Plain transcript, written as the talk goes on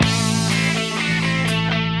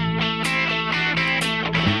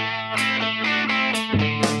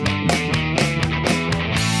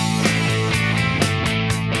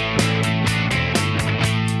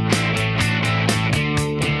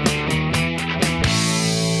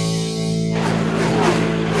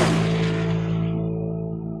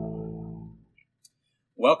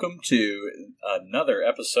Welcome to another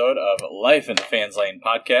episode of Life in the Fans Lane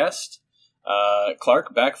podcast.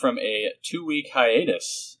 Clark, back from a 2-week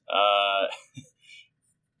hiatus,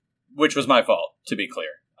 which was my fault, to be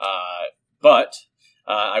clear. But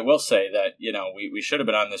I will say that, we should have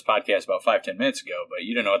been on this podcast about 5-10 minutes ago, but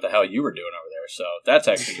you didn't know what the hell you were doing over there, so that's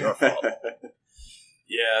actually your fault.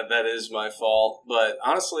 Yeah, that is my fault. But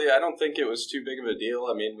honestly, I don't think it was too big of a deal.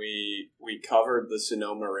 I mean, we covered the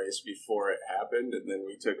Sonoma race before it happened, and then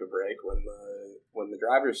we took a break when the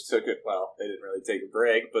drivers took it. Well, they didn't really take a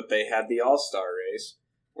break, but they had the All-Star race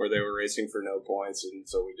where they were racing for no points, and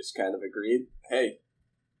so we just kind of agreed, hey,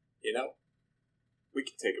 we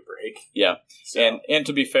can take a break. Yeah, so. And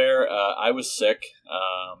to be fair, I was sick.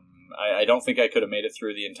 I don't think I could have made it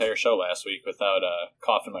through the entire show last week without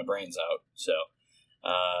coughing my brains out, so...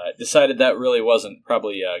 decided that really wasn't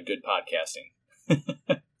probably good podcasting.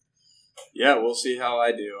 Yeah, we'll see how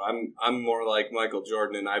I do. I'm more like Michael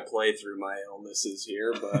Jordan, and I play through my illnesses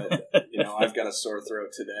here. But I've got a sore throat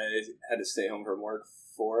today. Had to stay home from work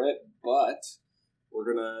for it. But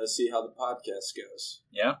we're gonna see how the podcast goes.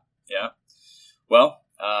 Yeah. Well,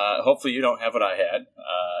 hopefully you don't have what I had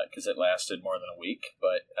because it lasted more than a week.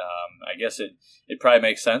 But I guess it probably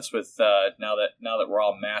makes sense with now that we're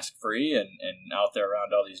all mask free and out there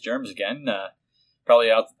around all these germs again.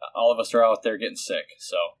 Probably all of us are out there getting sick,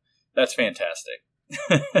 so that's fantastic.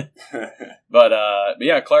 But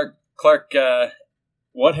yeah, Clark,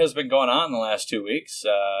 what has been going on in the last 2 weeks?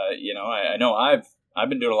 I know I've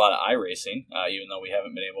been doing a lot of iRacing, even though we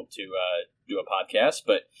haven't been able to do a podcast,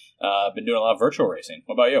 but I've been doing a lot of virtual racing.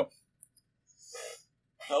 What about you?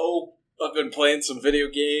 Oh, I've been playing some video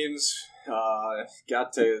games.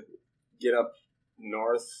 Got to get up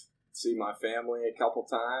north, see my family a couple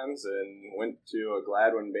times, and went to a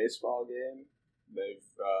Gladwin baseball game. They've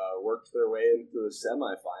worked their way into the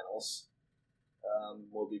semifinals.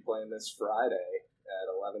 We'll be playing this Friday at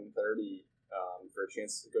 11:30 for a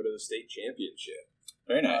chance to go to the state championship.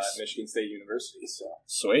 Very nice. At Michigan State University. So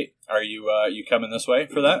sweet. Are you coming this way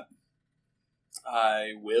for that?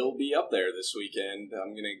 I will be up there this weekend.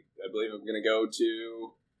 I believe I'm gonna go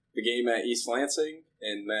to the game at East Lansing,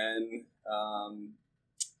 and then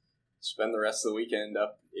spend the rest of the weekend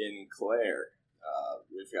up in Clare.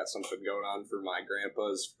 We've got something going on for my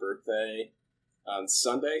grandpa's birthday on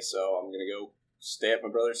Sunday, so I'm gonna go stay at my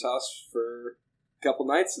brother's house for a couple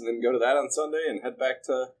nights, and then go to that on Sunday, and head back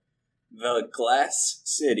to the Glass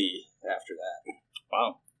City after that.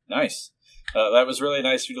 Wow, nice. That was really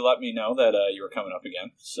nice of you to let me know that you were coming up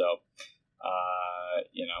again. So,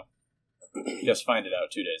 just find it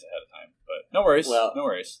out 2 days ahead of time. But no worries. Well, no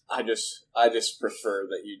worries. I just prefer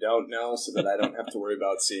that you don't know, so that I don't have to worry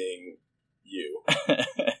about seeing you. I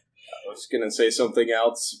was going to say something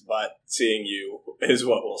else, but seeing you is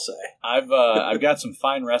what we'll say. I've got some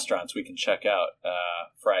fine restaurants we can check out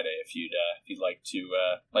Friday if you'd like to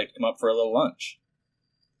come up for a little lunch.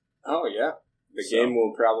 Oh yeah. The game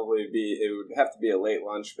will probably be, it would have to be a late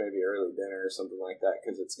lunch, maybe early dinner or something like that,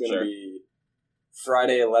 because it's going to be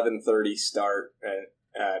Friday 11:30 start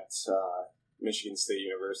at Michigan State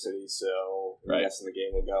University, so I'm guessing the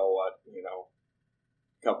game will go,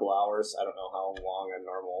 a couple hours. I don't know how long a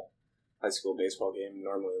normal high school baseball game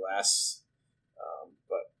normally lasts,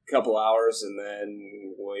 but a couple hours, and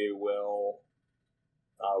then we will,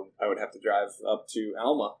 I would have to drive up to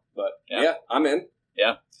Alma, but yeah I'm in.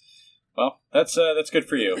 Yeah. Well, that's good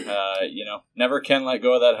for you. Never can let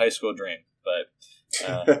go of that high school dream. But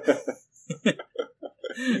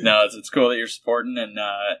no, it's cool that you're supporting,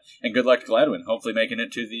 and good luck to Gladwin. Hopefully, making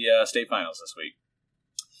it to the state finals this week.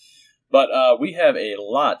 But we have a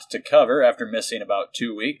lot to cover after missing about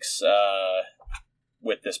 2 weeks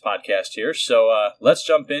with this podcast here. So let's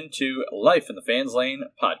jump into Life in the Fans Lane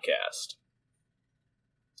podcast.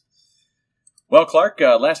 Well, Clark,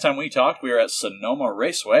 last time we talked, we were at Sonoma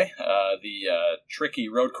Raceway, the tricky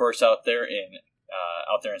road course out there in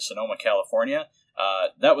Sonoma, California.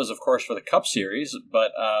 That was, of course, for the Cup Series,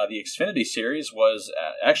 but the Xfinity Series was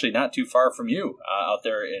actually not too far from you, out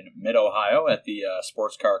there in Mid-Ohio at the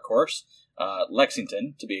sports car course,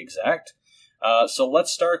 Lexington, to be exact. So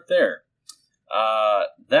let's start there.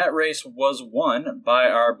 That race was won by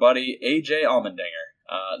our buddy A.J. Allmendinger.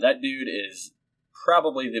 That dude is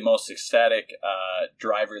probably the most ecstatic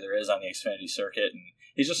driver there is on the Xfinity circuit, and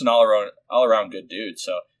he's just an all-around good dude,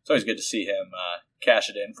 so it's always good to see him cash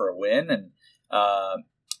it in for a win, and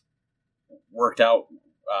worked out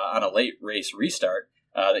on a late race restart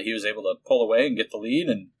that he was able to pull away and get the lead,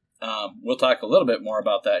 and we'll talk a little bit more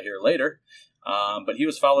about that here later, but he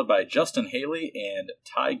was followed by Justin Haley and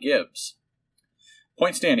Ty Gibbs.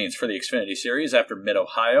 Point standings for the Xfinity Series after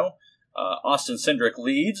Mid-Ohio. Austin Cindric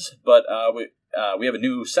leads, but we have a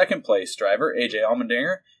new second place driver, AJ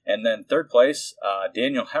Allmendinger, and then third place,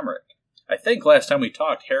 Daniel Hemrick. I think last time we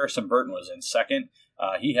talked, Harrison Burton was in second.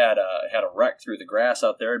 He had a wreck through the grass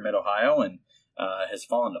out there in Mid-Ohio and has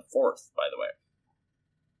fallen to fourth, by the way.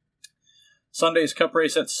 Sunday's Cup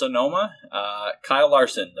race at Sonoma. Kyle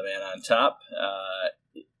Larson, the man on top.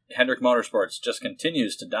 Hendrick Motorsports just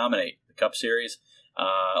continues to dominate the Cup Series.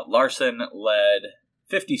 Larson led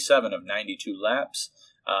 57 of 92 laps,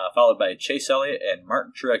 followed by Chase Elliott and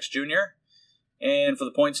Martin Truex Jr. And for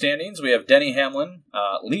the point standings, we have Denny Hamlin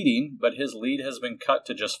leading, but his lead has been cut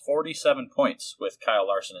to just 47 points, with Kyle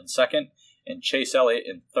Larson in second and Chase Elliott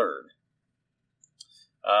in third.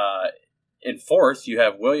 In fourth, you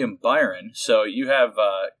have William Byron. So you have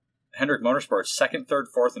Hendrick Motorsports second, third,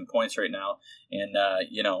 fourth in points right now. And,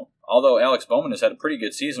 although Alex Bowman has had a pretty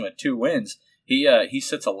good season with 2 wins, he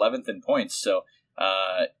sits 11th in points. So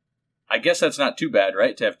I guess that's not too bad,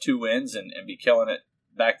 right, to have 2 wins and be killing it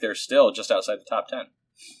back there still, just outside the top 10.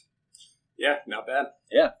 Yeah, not bad.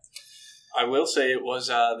 Yeah. I will say it was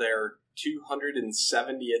their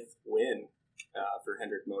 270th win for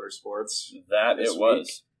Hendrick Motorsports. That it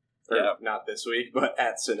was. Yeah. Not this week, but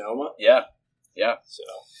at Sonoma. Yeah. So,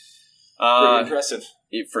 pretty impressive.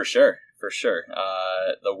 For sure.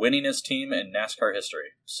 The winningest team in NASCAR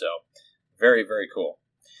history. So, very, very cool.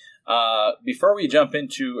 Before we jump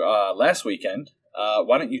into last weekend,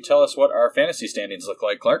 why don't you tell us what our fantasy standings look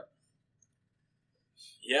like, Clark?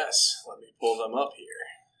 Yes, let me pull them up here.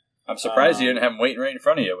 I'm surprised you didn't have them waiting right in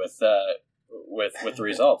front of you with the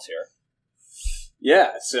results here.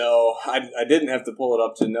 Yeah, so I didn't have to pull it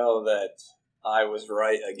up to know that I was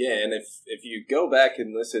right again. If you go back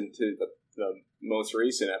and listen to the most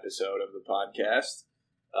recent episode of the podcast,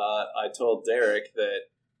 I told Derek that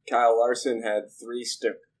Kyle Larson had three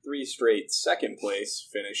straight second place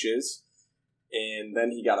finishes, and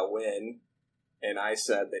then he got a win, and I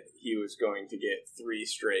said that he was going to get 3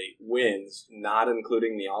 straight wins, not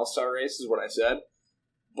including the All-Star race, is what I said.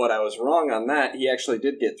 But I was wrong on that. He actually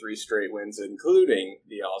did get 3 straight wins, including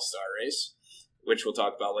the All-Star race, which we'll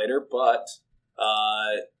talk about later. But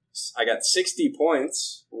I got 60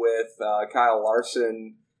 points with Kyle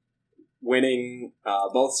Larson winning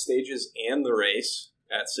both stages and the race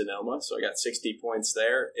at Sonoma. So I got 60 points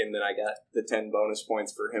there, and then I got the 10 bonus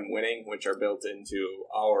points for him winning, which are built into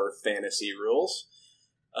our fantasy rules.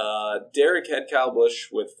 Derek had Kyle Busch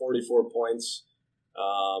with 44 points.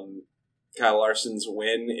 Kyle Larson's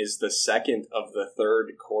win is the second of the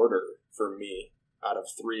third quarter for me out of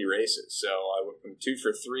 3 races. So I'm 2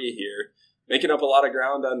 for 3 here, making up a lot of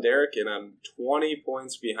ground on Derek, and I'm 20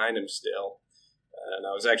 points behind him still. And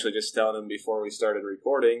I was actually just telling him before we started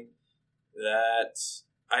recording that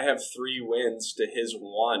I have 3 wins to his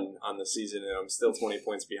 1 on the season, and I'm still 20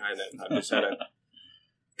 points behind him. I've just had a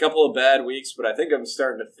couple of bad weeks, but I think I'm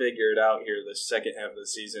starting to figure it out here the second half of the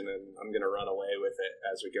season, and I'm going to run away with it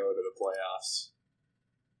as we go to the playoffs.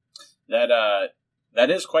 That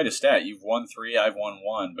is quite a stat. You've won 3, I've won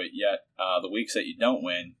 1, but yet the weeks that you don't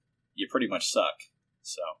win, you pretty much suck.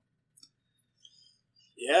 So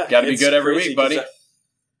yeah, got to be good every week, buddy.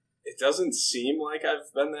 It doesn't seem like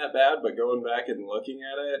I've been that bad, but going back and looking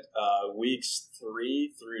at it, weeks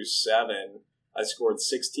 3 through 7, I scored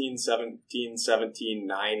 16, 17, 17,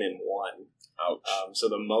 9, and 1. Ouch. So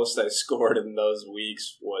the most I scored in those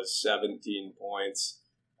weeks was 17 points.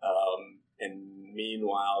 And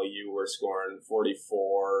meanwhile, you were scoring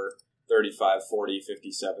 44, 35, 40,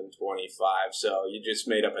 57, 25. So you just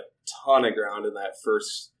made up a ton of ground in that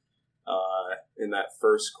first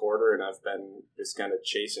quarter, and I've been just kind of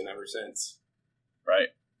chasing ever since. Right.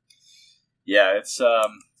 Yeah,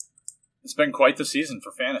 it's been quite the season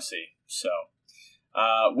for fantasy. So,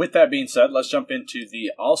 with that being said, let's jump into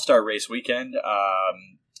the All-Star race weekend.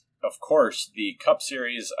 Of course, the Cup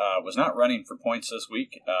Series was not running for points this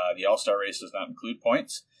week. The All-Star race does not include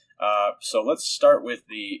points. So let's start with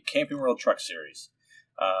the Camping World Truck Series.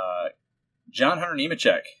 John Hunter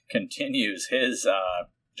Nemechek continues his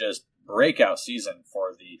just breakout season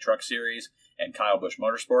for the Truck Series and Kyle Busch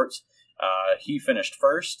Motorsports. He finished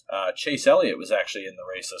first. Chase Elliott was actually in the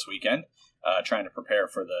race this weekend, trying to prepare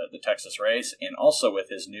for the Texas race, and also with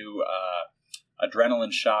his new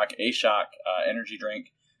Adrenaline Shock, A-Shock energy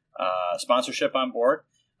drink sponsorship on board.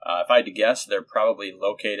 If I had to guess, they're probably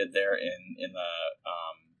located there in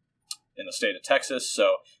the state of Texas,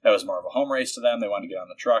 so that was more of a home race to them. They wanted to get on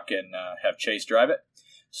the truck and have Chase drive it.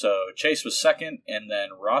 So Chase was second, and then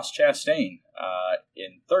Ross Chastain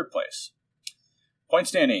in third place. Point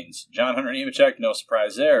standings. John Hunter Nemechek, no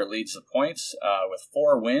surprise there, leads the points with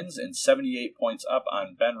 4 wins and 78 points up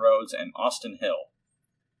on Ben Rhodes and Austin Hill.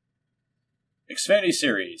 Xfinity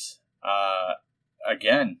Series,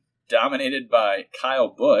 again, dominated by Kyle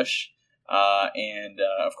Busch, and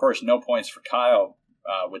of course no points for Kyle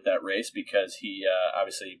with that race because he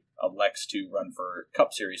obviously elects to run for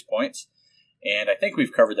Cup Series points. And I think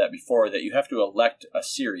we've covered that before, that you have to elect a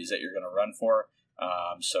series that you're going to run for.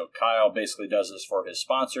 So Kyle basically does this for his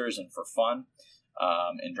sponsors and for fun,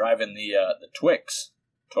 and driving the Twix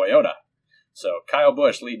Toyota. So Kyle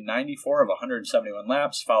Busch lead 94 of 171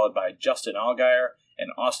 laps, followed by Justin Allgaier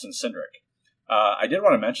and Austin Cindric. I did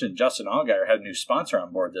want to mention Justin Allgaier had a new sponsor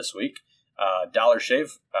on board this week, Dollar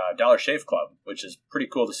Shave Club, which is pretty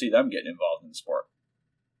cool to see them getting involved in the sport.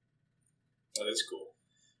 That is cool.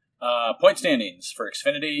 Point standings for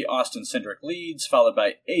Xfinity: Austin Cindric leads, followed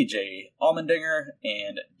by AJ Allmendinger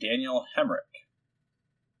and Daniel Hemrick.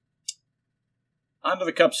 On to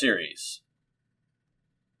the Cup Series.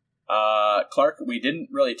 Clark, we didn't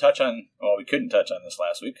really touch on, well, we couldn't touch on this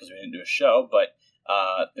last week because we didn't do a show, but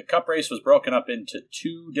the Cup race was broken up into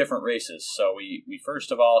two different races. So we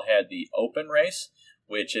first of all had the Open race,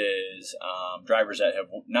 which is drivers that have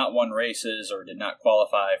not won races or did not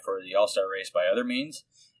qualify for the All-Star race by other means.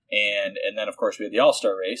 And then, of course, we had the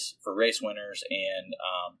All-Star race for race winners and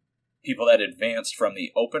people that advanced from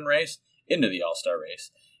the Open race into the All-Star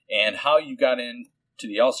race. And how you got into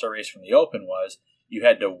the All-Star race from the Open was you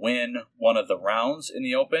had to win one of the rounds in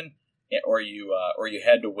the Open, or you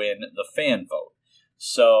had to win the fan vote.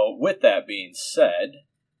 So, with that being said,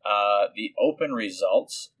 the Open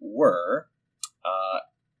results were,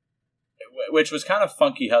 which was kind of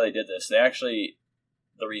funky how they did this.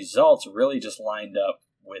 The results really just lined up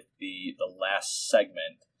with the last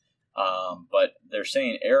segment, but they're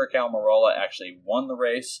saying Eric Almirola actually won the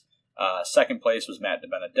race. Second place was Matt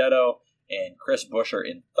DiBenedetto and Chris Buescher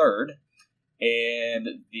in third.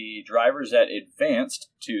 And the drivers that advanced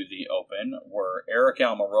to the Open were Eric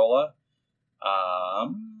Almirola,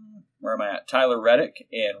 where am I at? Tyler Reddick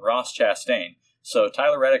and Ross Chastain. So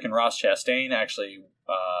Tyler Reddick and Ross Chastain actually,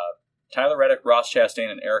 Tyler Reddick, Ross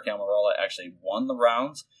Chastain, and Eric Almirola actually won the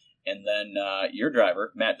rounds. And then your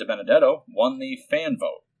driver, Matt DiBenedetto, won the fan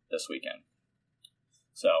vote this weekend.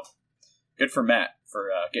 So good for Matt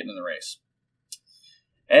for getting in the race.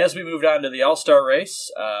 As we moved on to the All-Star race,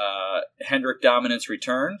 Hendrick dominance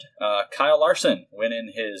returned. Kyle Larson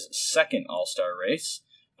winning his second All-Star race,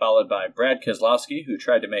 followed by Brad Keselowski, who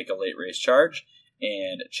tried to make a late race charge,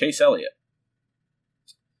 and Chase Elliott.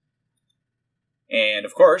 And,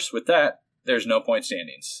 of course, with that, there's no point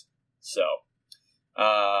standings. So,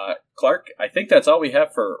 Clark, I think that's all we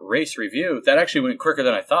have for race review. That actually went quicker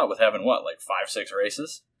than I thought with having, 5-6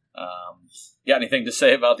 races? Got anything to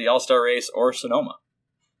say about the All-Star race or Sonoma?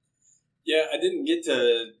 Yeah, I didn't get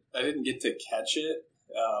to catch it.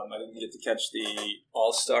 I didn't get to catch the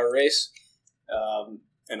All-Star race.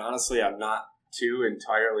 And honestly, I'm not too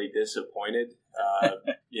entirely disappointed,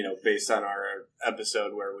 based on our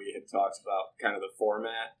episode where we had talked about kind of the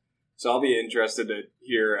format. So I'll be interested to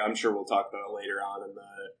hear. I'm sure we'll talk about it later on in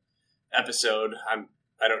the episode.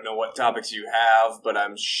 I don't know what topics you have, but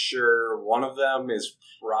I'm sure one of them is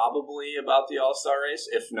probably about the All-Star race.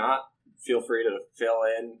 If not, feel free to fill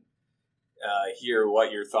in. Hear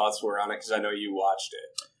what your thoughts were on it, because I know you watched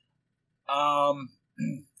it.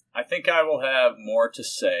 I think I will have more to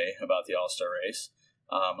say about the All-Star race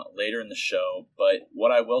later in the show, but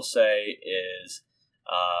what I will say is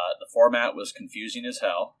the format was confusing as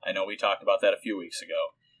hell. I know we talked about that a few weeks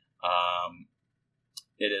ago.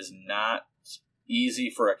 It is not easy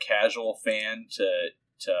for a casual fan to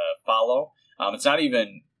follow. It's not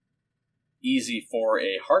even easy for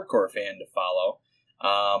a hardcore fan to follow.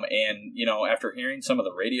 And after hearing some of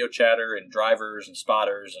the radio chatter and drivers and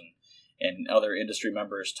spotters and other industry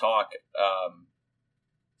members talk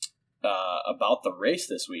about the race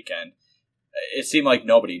this weekend, it seemed like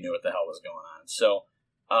nobody knew what the hell was going on. So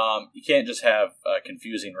you can't just have a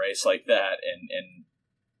confusing race like that and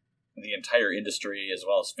the entire industry as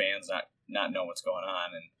well as fans not know what's going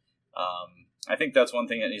on. And I think that's one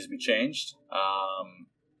thing that needs to be changed.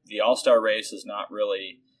 The All-Star race is not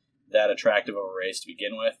really that attractive of a race to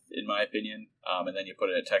begin with, in my opinion. And then you put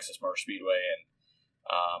it at Texas Motor Speedway, and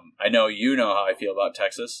I know you know how I feel about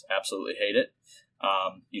Texas. Absolutely hate it.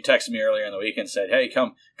 You texted me earlier in the week and said, "Hey,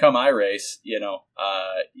 come iRace."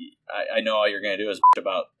 I know all you're going to do is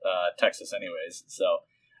about Texas, anyways. So,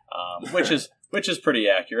 which is pretty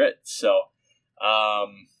accurate. So,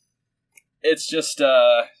 it's just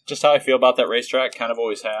how I feel about that racetrack. Kind of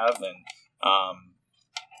always have, and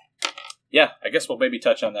yeah, I guess we'll maybe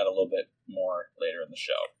touch on that a little bit more later in the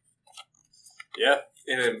show. Yeah,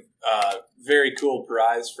 and a very cool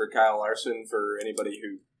prize for Kyle Larson for anybody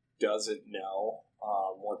who doesn't know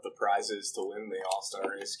what the prize is to win the All-Star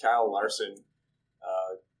race, Kyle Larson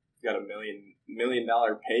got a $1 million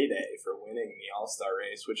payday for winning the All-Star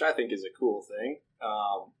race, which I think is a cool thing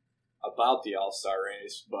about the All-Star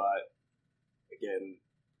race. But again,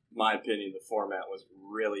 my opinion, the format was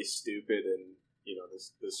really stupid, and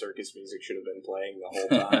the circus music should have been playing the whole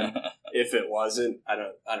time. If it wasn't, I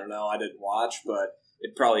don't know. I didn't watch, but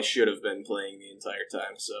it probably should have been playing the entire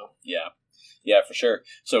time. So yeah, for sure.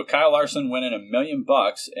 So Kyle Larson winning $1 million,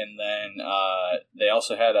 and then they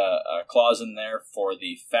also had a clause in there for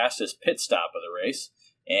the fastest pit stop of the race.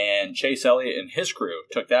 And Chase Elliott and his crew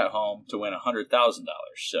took that home to win $100,000.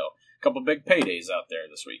 So a couple big paydays out there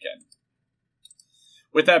this weekend.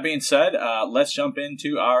 With that being said, let's jump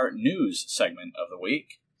into our news segment of the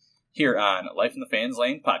week here on Life in the Fans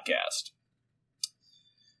Lane podcast.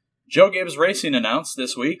 Joe Gibbs Racing announced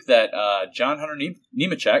this week that John Hunter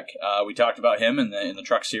Nemechek, we talked about him in the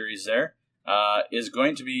truck series there, is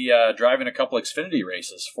going to be driving a couple Xfinity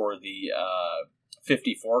races for the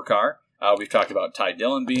 54 car. We've talked about Ty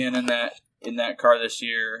Dillon being in that car this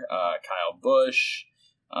year, Kyle Busch,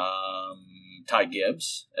 Ty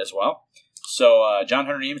Gibbs as well. So John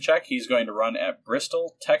Hunter Nemechek, he's going to run at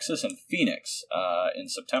Bristol, Texas, and Phoenix in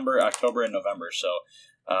September, October, and November. So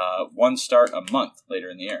one start a month later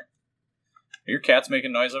in the year. Are your cats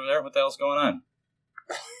making noise over there? What the hell's going on?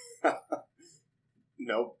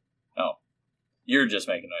 Nope. Oh. You're just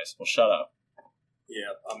making noise. Well, shut up.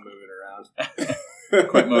 Yeah, I'm moving around.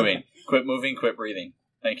 Quit moving. Quit moving, quit breathing.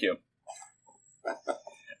 Thank you.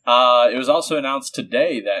 It was also announced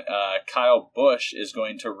today that Kyle Busch is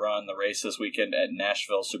going to run the race this weekend at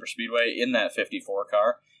Nashville Superspeedway in that 54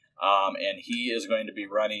 car. And he is going to be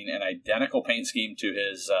running an identical paint scheme to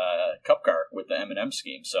his Cup car with the M&M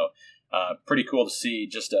scheme. So pretty cool to see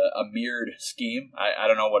just a mirrored scheme. I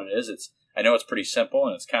don't know what it is. I know it's pretty simple,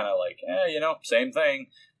 and it's kind of like, same thing.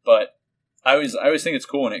 But I always think it's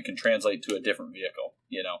cool when it can translate to a different vehicle.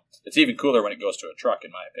 It's even cooler when it goes to a truck,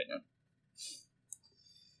 in my opinion.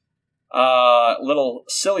 Little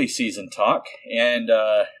silly season talk. And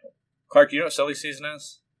Clark, do you know what silly season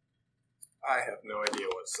is? I have no idea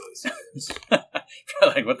what silly season is.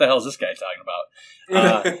 Like, what the hell is this guy talking about?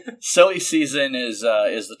 Silly season is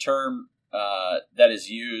the term that is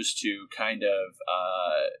used to kind of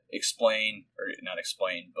explain, or not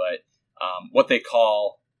explain, but what they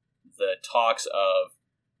call the talks of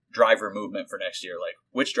driver movement for next year. Like,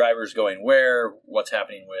 which driver is going where, what's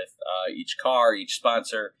happening with each car, each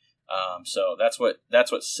sponsor. So that's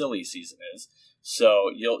what silly season is. So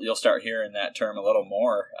you'll start hearing that term a little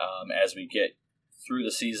more as we get through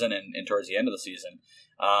the season and towards the end of the season.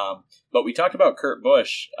 But we talked about Kurt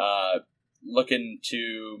Busch looking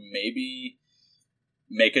to maybe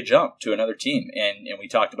make a jump to another team, and we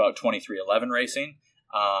talked about 2311 Racing,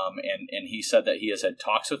 and he said that he has had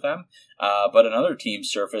talks with them. But another team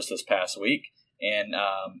surfaced this past week, and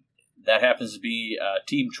that happens to be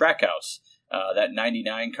Team Trackhouse, that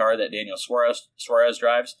 99 car that Daniel Suarez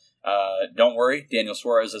drives. Don't worry, Daniel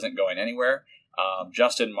Suarez isn't going anywhere.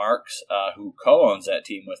 Justin Marks, who co-owns that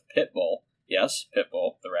team with Pitbull, yes,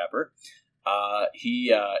 Pitbull, the rapper,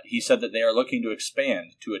 he said that they are looking to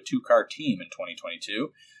expand to a 2-car team in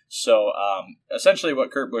 2022. So essentially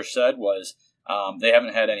what Kurt Busch said was they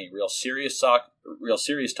haven't had any real serious talks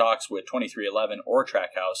with 2311 or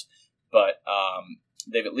Trackhouse, but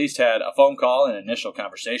they've at least had a phone call and an initial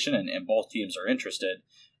conversation, and both teams are interested.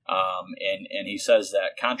 And he says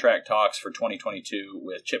that contract talks for 2022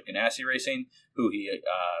 with Chip Ganassi Racing, who he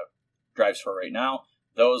drives for right now,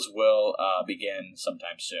 those will begin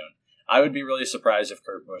sometime soon. I would be really surprised if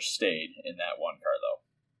Kurt Busch stayed in that one car, though.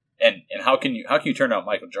 And how can you turn out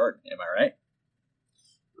Michael Jordan? Am I right?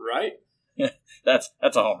 Right. That's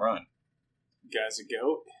a home run. Guy's a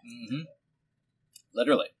goat. Mm-hmm.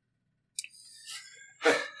 Literally.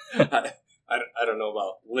 I don't know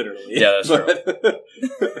about literally. Yeah, that's true.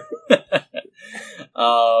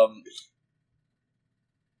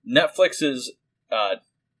 Netflix's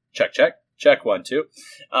check 1 2.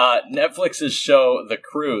 Netflix's show The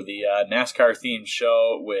Crew, the NASCAR themed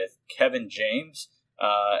show with Kevin James,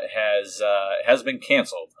 has been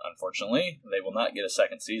canceled. Unfortunately, they will not get a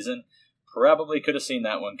second season. Probably could have seen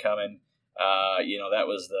that one coming. That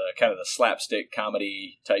was the kind of the slapstick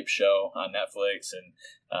comedy type show on Netflix, and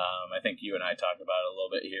I think you and I talked about it a little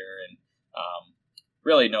bit here, and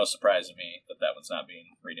really no surprise to me that one's not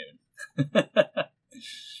being renewed.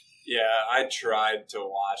 Yeah, I tried to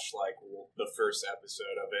watch like the first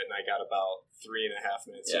episode of it, and I got about 3.5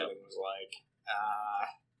 minutes in and was like,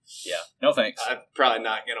 yeah, no thanks. I'm probably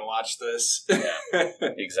not going to watch this. Yeah,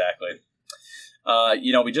 exactly.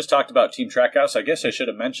 We just talked about Team Trackhouse. I guess I should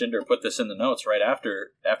have mentioned or put this in the notes right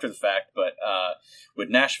after the fact, but with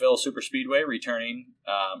Nashville Superspeedway returning,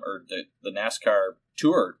 or the NASCAR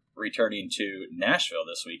Tour returning to Nashville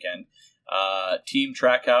this weekend, Team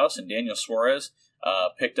Trackhouse and Daniel Suarez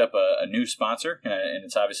picked up a new sponsor, and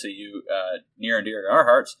it's obviously near and dear to our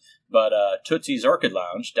hearts. But Tootsie's Orchid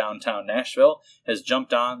Lounge, downtown Nashville, has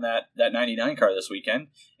jumped on that 99 car this weekend,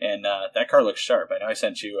 and that car looks sharp. I know I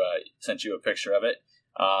sent you a picture of it.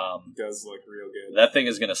 It does look real good. That thing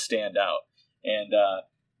is going to stand out. And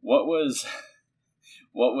what was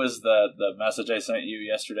the message I sent you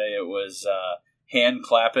yesterday? It was hand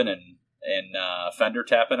clapping and fender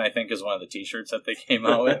tapping, I think, is one of the T-shirts that they came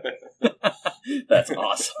out with. That's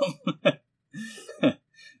awesome.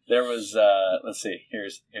 There was, let's see,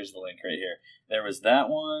 here's the link right here. There was that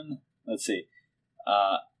one. Let's see,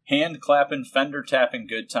 hand clapping, fender tapping,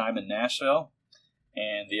 good time in Nashville,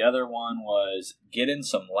 and the other one was get in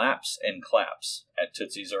some laps and claps at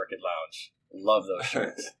Tootsie's Orchid Lounge. Love those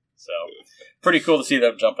shirts. So pretty cool to see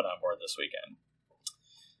them jumping on board this weekend.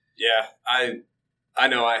 Yeah, I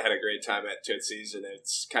know I had a great time at Tootsie's, and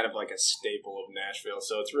it's kind of like a staple of Nashville,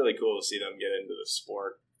 so it's really cool to see them get into the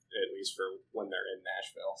sport, at least for when they're in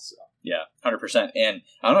Nashville. So yeah, 100%. And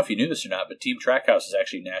I don't know if you knew this or not, but Team Trackhouse is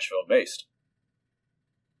actually Nashville-based.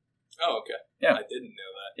 Oh, okay. Yeah. I didn't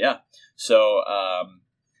know that. Yeah. So,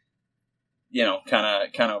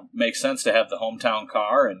 kind of makes sense to have the hometown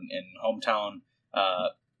car and hometown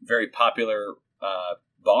very popular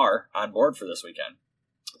bar on board for this weekend.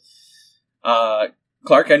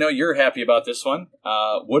 Clark, I know you're happy about this one.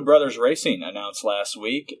 Wood Brothers Racing announced last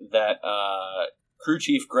week that crew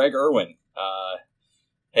chief Greg Irwin,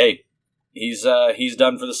 he's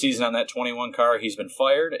done for the season on that 21 car. He's been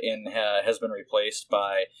fired and has been replaced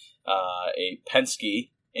by a Penske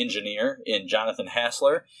engineer in Jonathan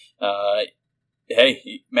Hassler.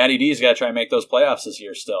 Matty D's got to try and make those playoffs this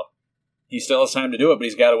year still. He still has time to do it, but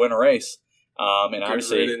he's got to win a race. And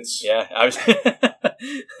obviously,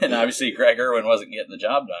 obviously Greg Irwin wasn't getting the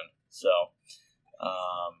job done. So,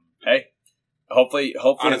 hopefully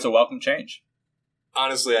it's a welcome change.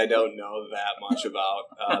 Honestly, I don't know that much about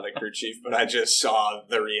the crew chief, but I just saw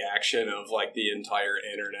the reaction of like the entire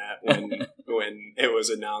internet when it was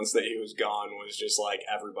announced that he was gone. Was just like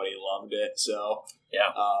everybody loved it. So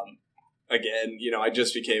yeah. Again, I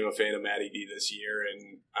just became a fan of Matty D this year,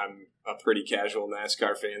 and I'm a pretty casual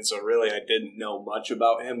NASCAR fan, so really I didn't know much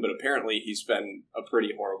about him, but apparently he's been a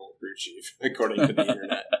pretty horrible crew chief, according to the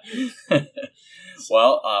internet.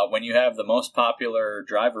 Well, when you have the most popular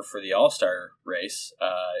driver for the All-Star race,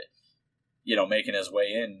 making his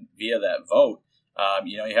way in via that vote,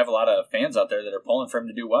 you have a lot of fans out there that are pulling for him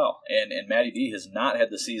to do well, and Matty D has not had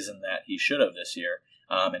the season that he should have this year.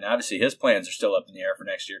 And obviously his plans are still up in the air for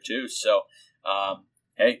next year too. So,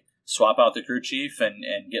 swap out the crew chief and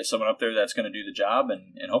get someone up there that's going to do the job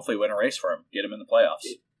and hopefully win a race for him. Get him in the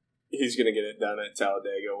playoffs. He's going to get it done at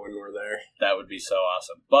Talladega when we're there. That would be so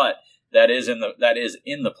awesome. But that is in the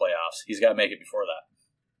playoffs. He's got to make it before that.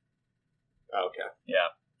 Okay. Yeah.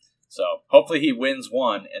 So hopefully he wins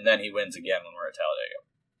one and then he wins again when we're at Talladega.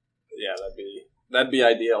 Yeah, that'd be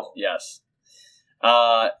ideal. Yes.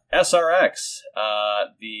 SRX,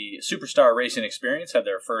 the Superstar Racing Experience, had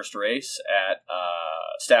their first race at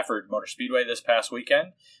Stafford Motor Speedway this past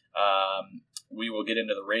weekend. We will get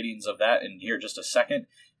into the ratings of that in here just a second.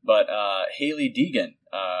 But Hailie Deegan,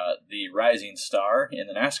 the rising star in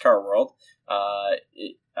the NASCAR world,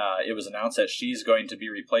 it was announced that she's going to be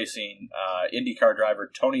replacing IndyCar driver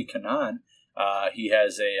Tony Kanaan. He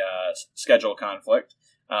has a schedule conflict.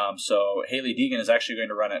 So Hailie Deegan is actually going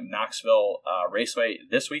to run at Knoxville Raceway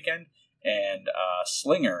this weekend and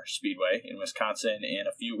Slinger Speedway in Wisconsin in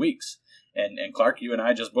a few weeks. And Clark, you and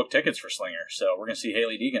I just booked tickets for Slinger, so we're going to see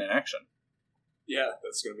Hailie Deegan in action. Yeah,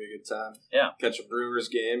 that's going to be a good time. Yeah. Catch a Brewers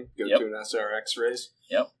game, go to an SRX race.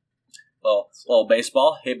 Yep. Little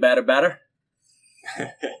baseball. Hey, batter.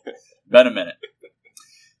 Been a minute.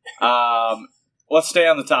 Let's stay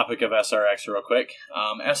on the topic of SRX real quick.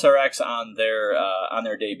 SRX on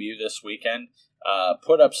their debut this weekend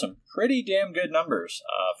put up some pretty damn good numbers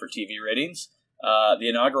for TV ratings. The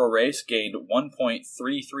inaugural race gained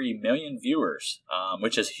 1.33 million viewers,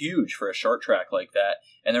 which is huge for a short track like that.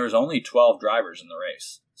 And there was only 12 drivers in the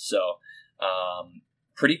race. So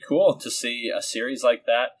pretty cool to see a series like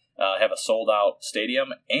that have a sold-out stadium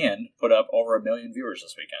and put up over 1 million viewers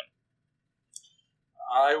this weekend.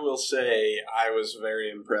 I will say I was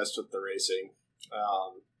very impressed with the racing.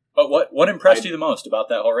 But what impressed you the most about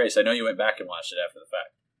that whole race? I know you went back and watched it after the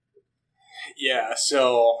fact. Yeah,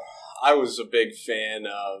 so I was a big fan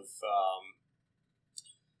of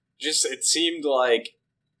just it seemed like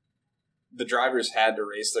the drivers had to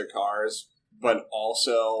race their cars, but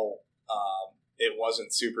also it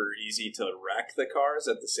wasn't super easy to wreck the cars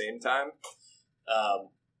at the same time.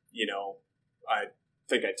 I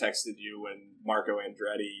think I texted you when Marco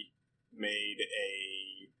Andretti made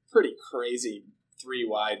a pretty crazy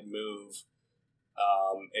 3-wide move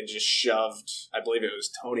and just shoved, I believe it was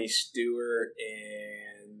Tony Stewart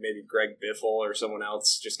and maybe Greg Biffle or someone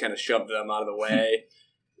else, just kind of shoved them out of the way,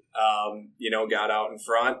 got out in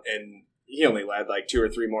front, and he only led like 2 or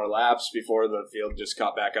 3 more laps before the field just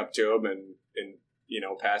caught back up to him and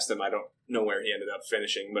passed him. I don't know where he ended up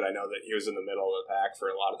finishing, but I know that he was in the middle of the pack for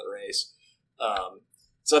a lot of the race.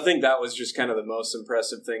 So I think that was just kind of the most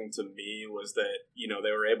impressive thing to me, was that,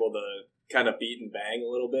 they were able to kind of beat and bang a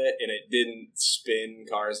little bit, and it didn't spin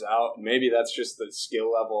cars out. Maybe that's just the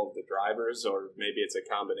skill level of the drivers, or maybe it's a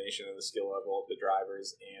combination of the skill level of the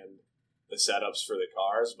drivers and the setups for the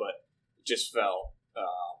cars, but it just felt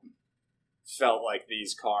like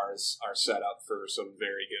these cars are set up for some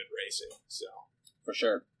very good racing. So for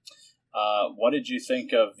sure. What did you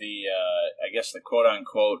think of the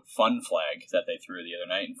quote-unquote fun flag that they threw the other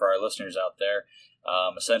night? And for our listeners out there,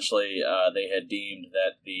 essentially they had deemed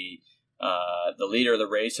that the leader of the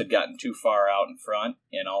race had gotten too far out in front,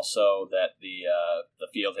 and also that the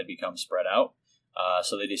field had become spread out.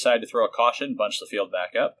 So they decided to throw a caution, bunch the field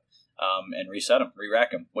back up, and reset them,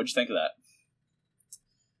 re-rack them. What'd you think of that?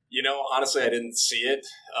 Honestly, I didn't see it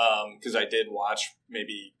because I did watch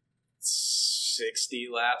maybe 60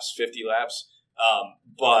 laps, 50 laps.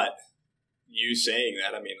 But you saying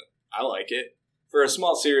that, I like it. For a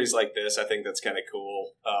small series like this, I think that's kind of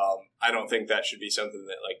cool. I don't think that should be something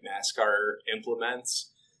that like NASCAR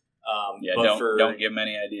implements. Don't give them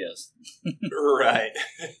any ideas. Right.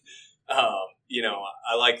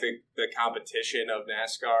 I like the competition of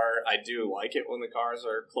NASCAR. I do like it when the cars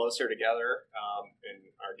are closer together and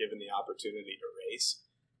are given the opportunity to race.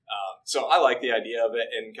 So I like the idea of it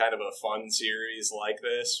in kind of a fun series like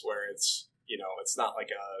this, where it's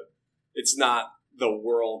it's not the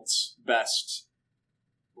world's best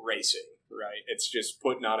racing, right? It's just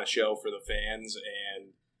putting on a show for the fans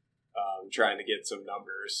and trying to get some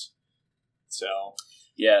numbers. So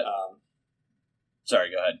yeah. Sorry,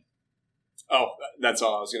 go ahead. Oh, that's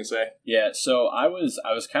all I was going to say. Yeah, so I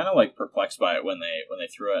was kind of like perplexed by it when they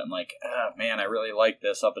threw it. I'm like, man, I really like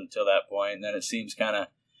this up until that point, and then it seems kind of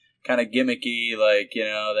gimmicky, like,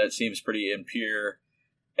 that seems pretty impure.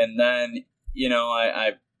 And then,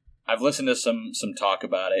 I've listened to some talk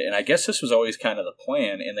about it, and I guess this was always kind of the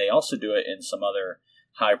plan, and they also do it in some other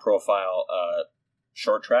high profile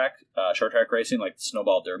short track racing, like the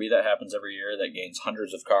Snowball Derby that happens every year that gains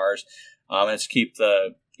hundreds of cars. And it's keep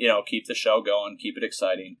the show going, keep it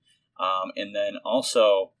exciting. And then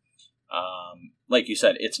also, like you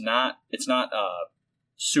said, it's not a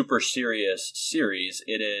super serious series.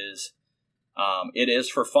 It is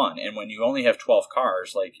for fun. And when you only have 12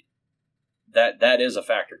 cars, like that is a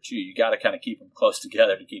factor too. You got to kind of keep them close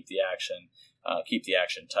together to keep the action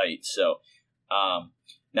tight. So,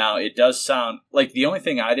 now it does sound like the only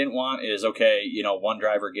thing I didn't want is, okay, one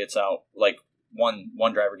driver gets out, like one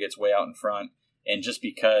driver gets way out in front, and just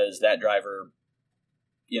because that driver,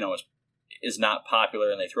 is not popular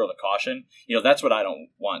and they throw the caution, that's what I don't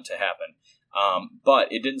want to happen.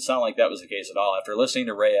 But it didn't sound like that was the case at all. After listening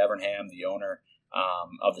to Ray Evernham, the owner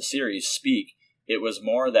of the series, speak, it was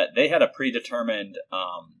more that they had a predetermined,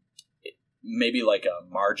 maybe like a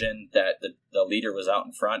margin that the leader was out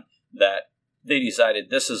in front, that they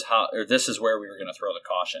decided this is where we were going to throw the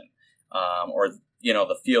caution, or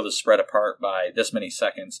the field is spread apart by this many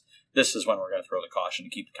seconds. This is when we're going to throw the caution to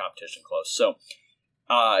keep the competition close. So,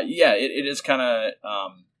 it is kind of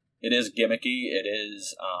it is gimmicky. It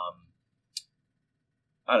is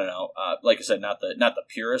I don't know. Like I said, not the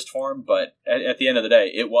purest form, but at the end of the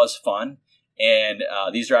day, it was fun, and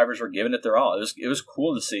these drivers were giving it their all. It was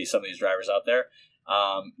cool to see some of these drivers out there.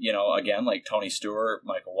 Again, like Tony Stewart,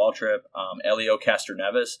 Michael Waltrip, Elio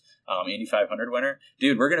Castroneves, Indy 500 winner.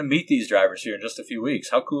 Dude, we're going to meet these drivers here in just a few weeks.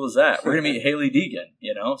 How cool is that? We're going to meet Haley Deegan,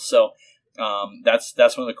 So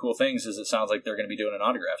that's one of the cool things is it sounds like they're going to be doing an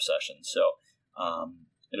autograph session. So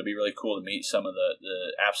it'll be really cool to meet some of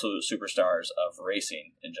the absolute superstars of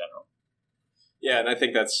racing in general. Yeah, and I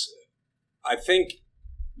think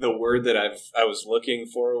the word that I was looking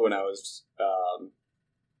for when I was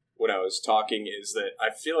talking is that I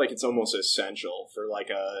feel like it's almost essential for like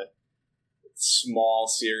a small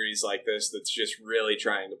series like this that's just really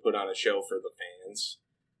trying to put on a show for the fans,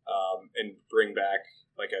 and bring back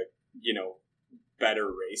like a better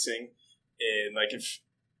racing. And like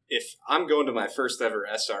if I'm going to my first ever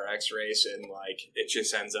SRX race and like it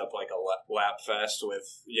just ends up like a lap fest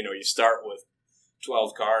with, you start with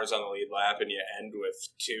 12 cars on the lead lap and you end with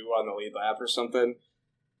 2 on the lead lap or something,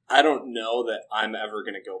 I don't know that I'm ever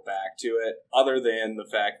going to go back to it, other than the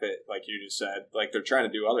fact that, like you just said, like they're trying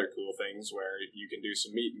to do other cool things where you can do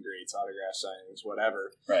some meet and greets, autograph signings,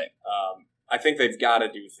 whatever. Right. I think they've got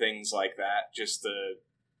to do things like that just to,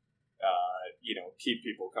 keep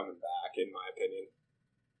people coming back, in my opinion.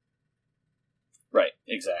 Right.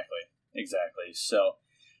 Exactly. So,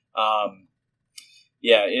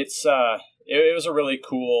 it was a really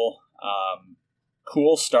cool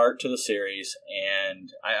start to the series,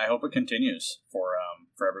 and I hope it continues for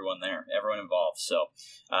everyone there, everyone involved. So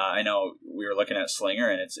I know we were looking at Slinger,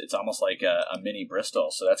 and it's almost like a mini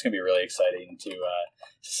Bristol, so that's going to be really exciting to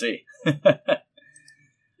see.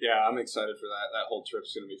 Yeah, I'm excited for that. That whole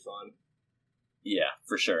trip's going to be fun. Yeah,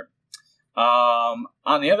 for sure.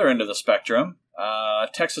 On the other end of the spectrum,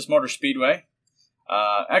 Texas Motor Speedway.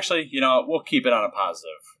 Actually, we'll keep it on a positive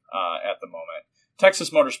at the moment.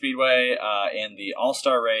 Texas Motor Speedway and the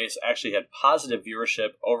All-Star Race actually had positive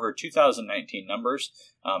viewership over 2019 numbers.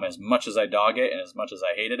 As much as I dog it and as much as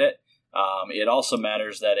I hated it, it also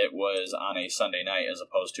matters that it was on a Sunday night as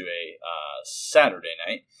opposed to a Saturday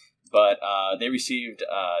night. But they received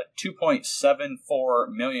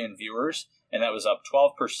 2.74 million viewers, and that was up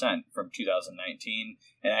 12% from 2019,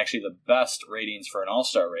 and actually the best ratings for an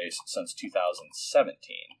All-Star Race since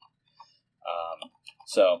 2017.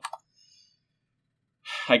 So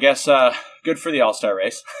I guess good for the All-Star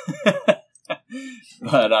Race.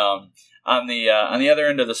 But on the other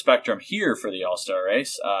end of the spectrum here for the All-Star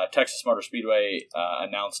Race, Texas Motor Speedway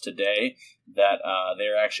announced today that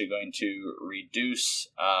they're actually going to reduce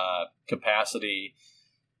capacity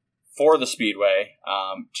for the Speedway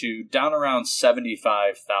to down around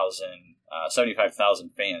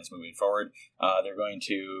 75,000 fans moving forward. They're going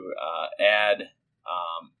to add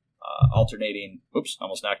alternating,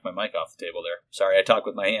 almost knocked my mic off the table there. Sorry, I talk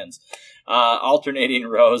with my hands. Alternating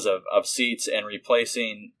rows of seats and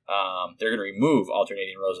replacing, they're going to remove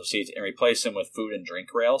alternating rows of seats and replace them with food and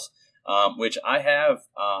drink rails, which I have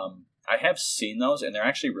seen those, and they're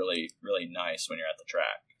actually really, really nice when you're at the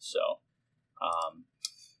track.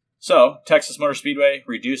 So Texas Motor Speedway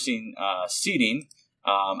reducing seating.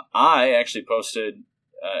 I actually posted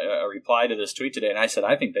a reply to this tweet today, and I said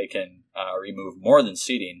I think they can remove more than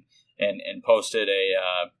seating, and posted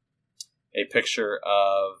a picture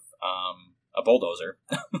of a bulldozer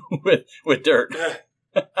with dirt.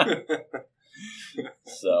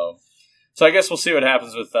 So I guess we'll see what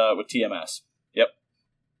happens with TMS. Yep.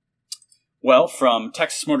 Well, from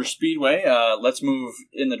Texas Motor Speedway, let's move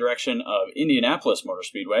in the direction of Indianapolis Motor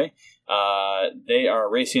Speedway. They are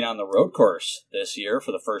racing on the road course this year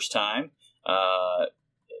for the first time.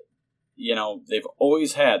 They've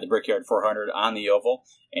always had the Brickyard 400 on the oval,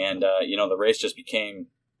 and the race just became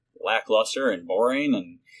lackluster and boring,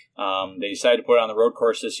 and they decided to put it on the road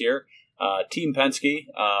course this year. Team Penske,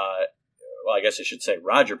 I guess I should say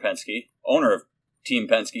Roger Penske, owner of Team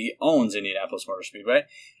Penske, owns Indianapolis Motor Speedway.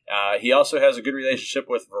 He also has a good relationship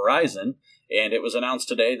with Verizon, and it was announced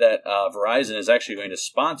today that Verizon is actually going to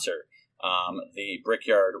sponsor the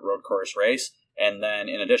Brickyard road course race. And then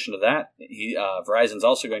in addition to that, Verizon's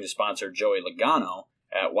also going to sponsor Joey Logano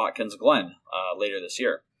at Watkins Glen later this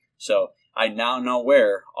year. So I now know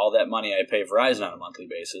where all that money I pay Verizon on a monthly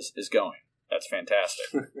basis is going. That's fantastic.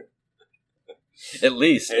 At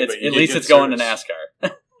least it's going to NASCAR.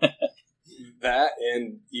 That,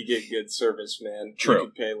 and you get good service, man. True.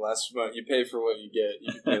 You pay less money. You pay for what you get.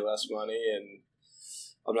 You can pay less money, and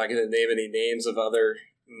I'm not going to name any names of other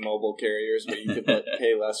mobile carriers, but you could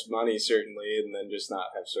pay less money, certainly, and then just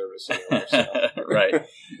not have service anymore. So. Right.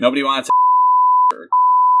 Nobody wants or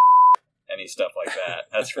any stuff like that.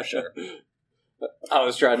 That's for sure. I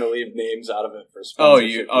was trying to leave names out of it for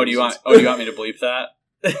sponsorship. Do you want me to bleep that?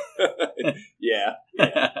 Yeah.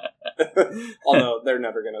 Although they're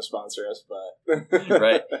never going to sponsor us, but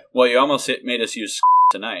right. Well, you almost made us use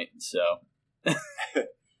tonight, so.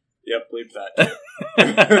 Yep, bleep that.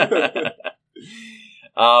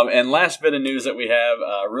 And last bit of news that we have,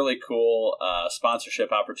 a really cool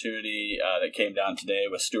sponsorship opportunity that came down today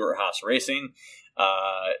with Stewart-Haas Racing.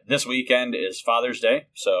 This weekend is Father's Day,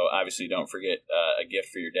 so obviously don't forget a gift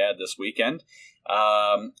for your dad this weekend.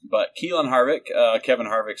 But Keelan Harvick, Kevin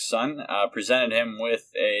Harvick's son, presented him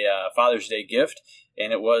with a Father's Day gift,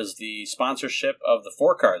 and it was the sponsorship of the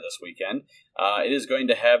 4-car this weekend. It is going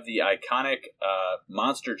to have the iconic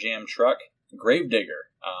Monster Jam truck Gravedigger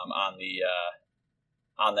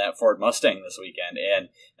on that Ford Mustang this weekend, and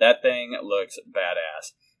that thing looks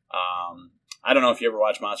badass. I don't know if you ever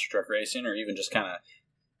watch monster truck racing or even just kind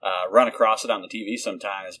of run across it on the TV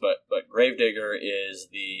sometimes, but Gravedigger is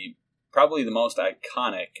probably the most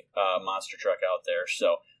iconic monster truck out there.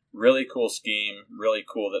 So really cool scheme, really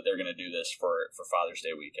cool that they're going to do this for Father's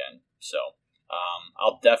Day weekend. So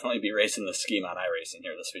I'll definitely be racing the scheme on iRacing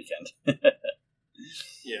here this weekend.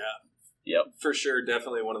 Yeah. Yep. For sure,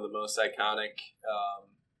 definitely one of the most iconic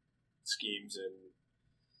schemes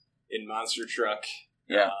in monster truck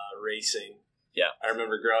racing. Yeah. I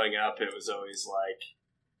remember growing up, it was always like,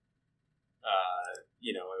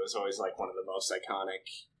 it was always like one of the most iconic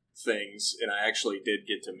things. And I actually did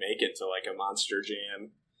get to make it to like a Monster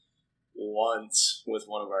Jam once with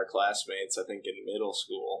one of our classmates, I think in middle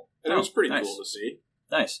school. And it was pretty cool to see.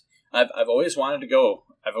 Nice. I've always wanted to go.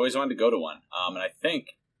 I've always wanted to go to one. And I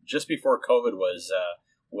think just before COVID was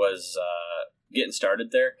getting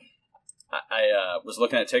started there, I was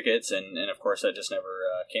looking at tickets, and of course that just never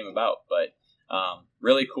came about. But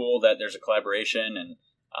really cool that there's a collaboration, and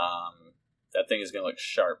that thing is going to look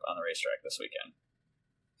sharp on the racetrack this weekend.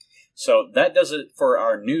 So that does it for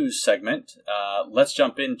our news segment. Let's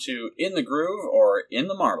jump into In the Groove or In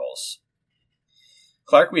the Marbles.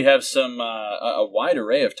 Clark, we have some a wide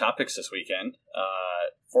array of topics this weekend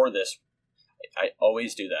for this. I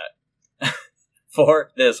always do that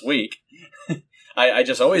for this week. I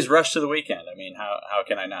just always rush to the weekend. I mean, how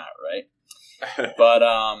can I not, right? But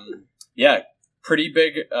yeah, pretty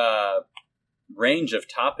big range of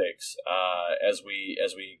topics as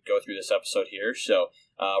we go through this episode here. So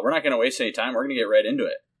we're not going to waste any time. We're going to get right into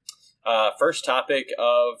it. First topic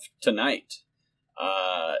of tonight: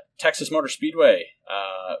 Texas Motor Speedway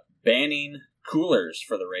banning coolers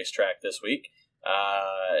for the racetrack this week.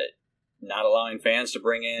 Not allowing fans to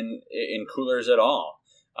bring in coolers at all.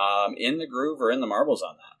 In the groove or in the marbles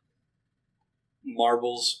on that?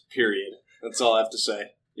 Marbles, period. That's all I have to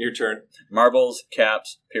say. Your turn. Marbles,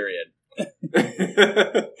 caps, period.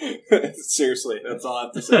 Seriously, that's all I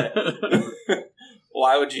have to say.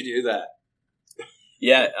 Why would you do that?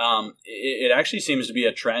 Yeah, it actually seems to be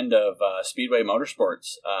a trend of Speedway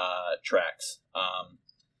Motorsports tracks.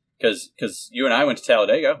 Because you and I went to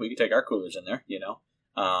Talladega, we could take our coolers in there,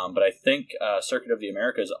 But I think Circuit of the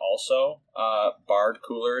Americas also barred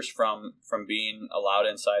coolers from being allowed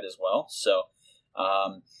inside as well. So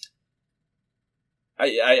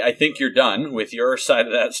I think you're done with your side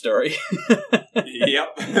of that story.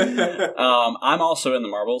 Yep. I'm also in the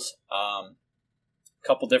marbles.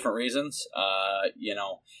 Couple different reasons.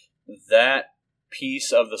 That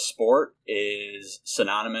piece of the sport is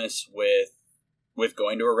synonymous with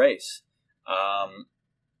going to a race.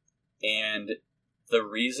 And the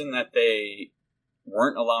reason that they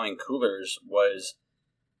weren't allowing coolers was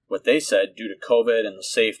what they said due to COVID and the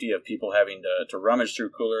safety of people having to rummage through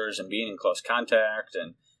coolers and being in close contact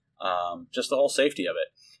and just the whole safety of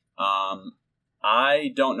it.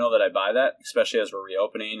 I don't know that I buy that, especially as we're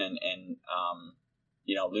reopening and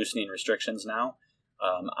loosening restrictions now.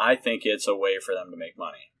 I think it's a way for them to make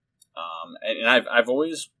money. And I've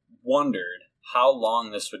always wondered how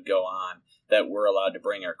long this would go on that we're allowed to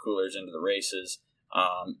bring our coolers into the races.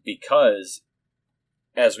 Because,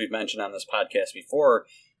 as we've mentioned on this podcast before,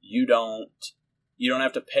 you don't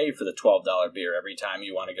have to pay for the $12 beer every time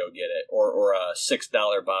you want to go get it, or a $6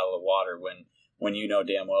 bottle of water when you know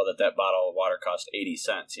damn well that bottle of water costs 80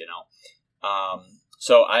 cents.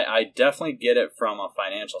 So I definitely get it from a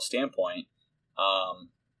financial standpoint,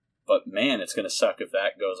 but man, it's going to suck if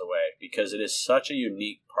that goes away because it is such a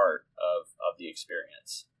unique part of the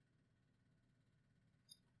experience.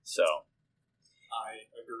 So. I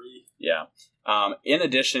agree. Yeah. In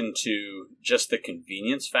addition to just the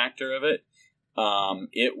convenience factor of it,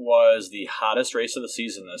 it was the hottest race of the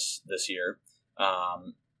season this year.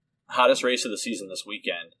 Hottest race of the season this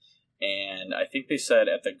weekend. And I think they said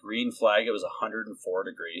at the green flag it was 104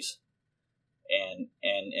 degrees. And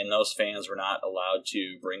those fans were not allowed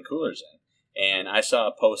to bring coolers in. And I saw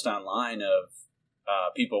a post online of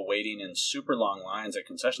people waiting in super long lines at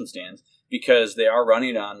concession stands because they are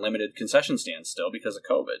running on limited concession stands still because of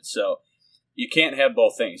COVID. So you can't have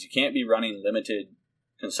both things. You can't be running limited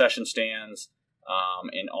concession stands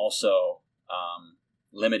and also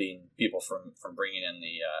limiting people from bringing in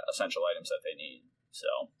the essential items that they need.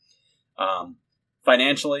 So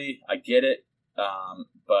financially, I get it,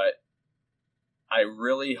 but I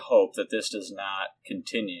really hope that this does not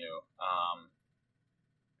continue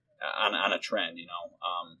on a trend.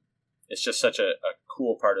 It's just such a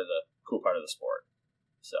cool part of the sport.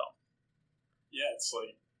 So yeah, it's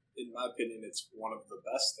like, in my opinion, it's one of the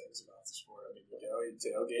best things about the sport. I mean, you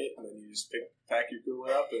tailgate, and then you just pack your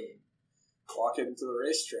cooler up and walk into the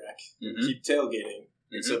racetrack and keep tailgating.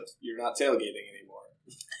 except you're not tailgating anymore.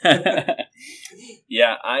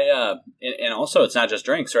 Yeah, and also it's not just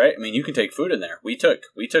drinks, right? I mean, you can take food in there. We took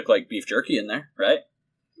like beef jerky in there, right?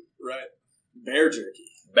 Right. Bear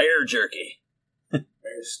jerky.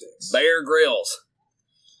 Bear sticks. Bear grills.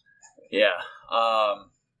 Yeah.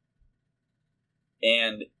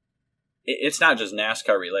 And it's not just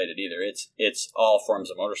NASCAR related either. It's all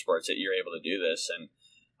forms of motorsports that you're able to do this. And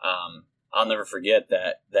I'll never forget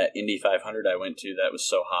that Indy 500 I went to that was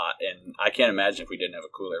so hot. And I can't imagine if we didn't have a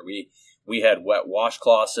cooler. We had wet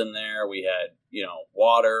washcloths in there. We had,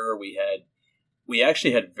 water. We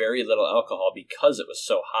actually had very little alcohol because it was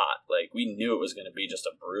so hot. Like, we knew it was going to be just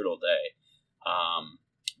a brutal day.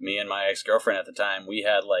 Me and my ex-girlfriend at the time, we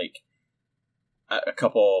had like a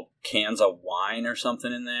couple cans of wine or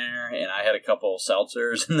something in there, and I had a couple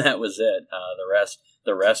seltzers, and that was it.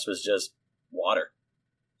 The rest was just water.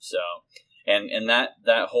 So, and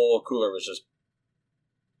that whole cooler was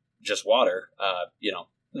just water.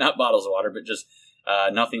 Not bottles of water, but just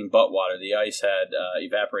nothing but water. The ice had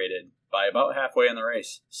evaporated by about halfway in the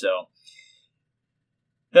race. So,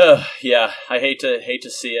 yeah, I hate to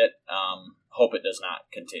see it. Hope it does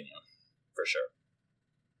not continue, for sure.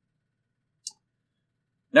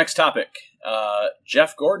 Next topic,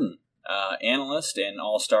 Jeff Gordon, analyst and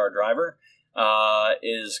all-star driver,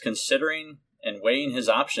 is considering and weighing his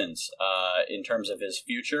options in terms of his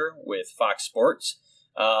future with Fox Sports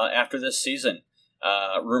after this season.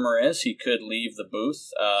 Rumor is he could leave the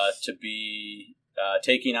booth to be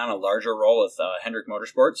taking on a larger role with Hendrick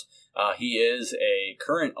Motorsports. He is a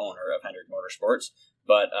current owner of Hendrick Motorsports,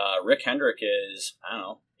 but Rick Hendrick is,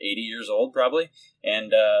 80 years old probably,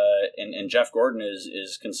 and Jeff Gordon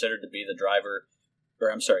is considered to be the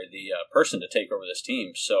person to take over this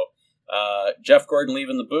team. So Jeff Gordon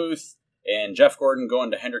leaving the booth, and Jeff Gordon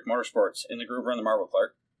going to Hendrick Motorsports in the groove or in the marble,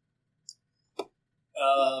 Clark?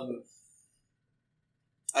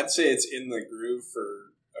 I'd say it's in the groove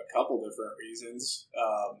for a couple different reasons.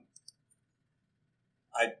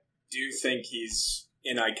 I do think he's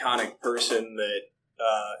an iconic person that,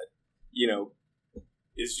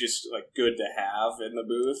 is just like good to have in the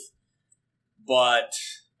booth. But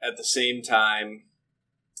at the same time,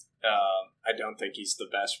 I don't think he's the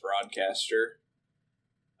best broadcaster.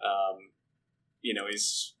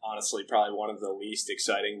 He's honestly probably one of the least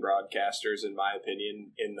exciting broadcasters, in my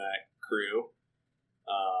opinion, in that crew.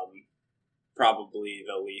 Probably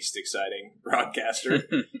the least exciting broadcaster.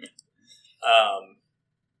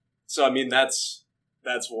 So,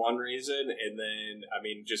 that's one reason. And then,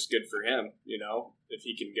 just good for him, if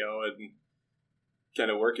he can go and kind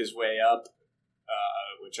of work his way up,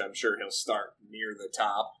 which I'm sure he'll start near the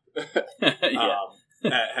top. Yeah.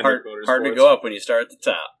 At Hendrick Motorsports. Hard to go up when you start at the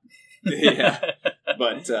top. Yeah.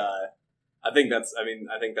 But I think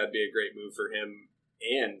that'd be a great move for him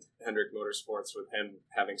and Hendrick Motorsports, with him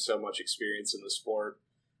having so much experience in the sport.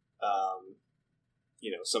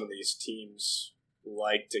 Some of these teams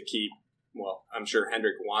like to keep, I'm sure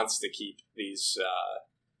Hendrick wants to keep these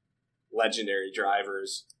legendary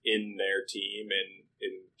drivers in their team and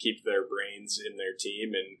keep their brains in their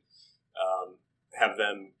team and have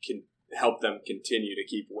them help them continue to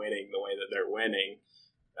keep winning the way that they're winning.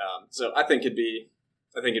 So I think it'd be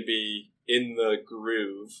in the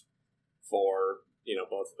groove for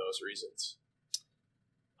both of those reasons.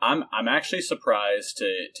 I'm actually surprised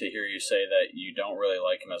to hear you say that you don't really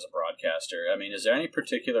like him as a broadcaster. Is there any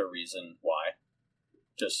particular reason why?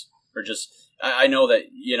 I know that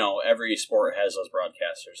every sport has those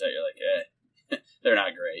broadcasters that you're like, they're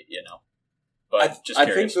not great, But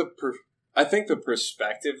I think the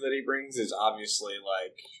perspective that he brings is obviously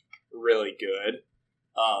like really good,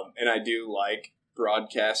 and I do like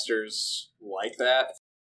broadcasters like that.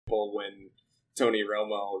 When Tony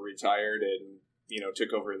Romo retired and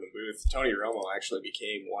took over in the booth, Tony Romo actually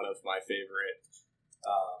became one of my favorite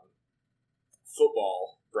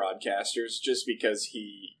football broadcasters, just because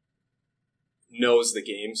he knows the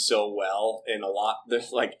game so well. And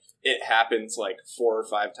it happens like 4 or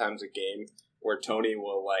 5 times a game where Tony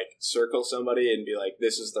will like circle somebody and be like,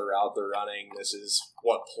 this is the route they're running, this is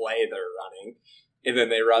what play they're running, and then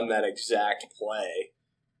they run that exact play.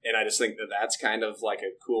 And I just think that that's kind of like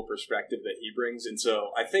a cool perspective that he brings. And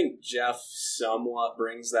so I think Jeff somewhat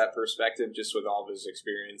brings that perspective, just with all of his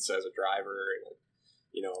experience as a driver and,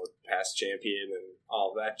 past champion and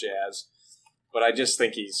all of that jazz. But I just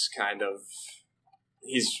think he's kind of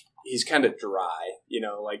dry,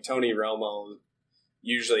 like Tony Romo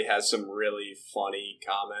usually has some really funny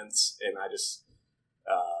comments. And I just,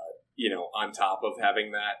 on top of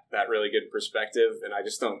having that really good perspective, and I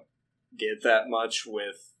just don't get that much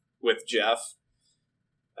with Jeff.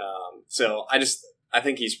 So I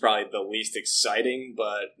think he's probably the least exciting,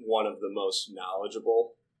 but one of the most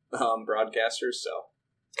knowledgeable broadcasters. So,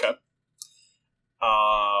 okay.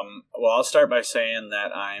 Well, I'll start by saying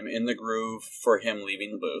that I'm in the groove for him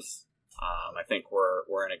leaving the booth. I think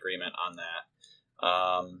we're in agreement on that.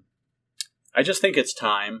 I just think it's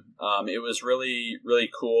time. It was really, really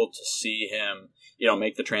cool to see him,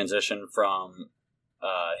 make the transition from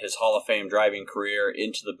his Hall of Fame driving career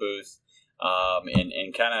into the booth,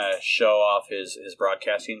 and kind of show off his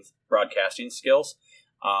broadcasting skills.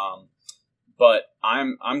 But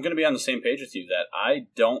I'm going to be on the same page with you that I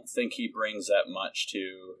don't think he brings that much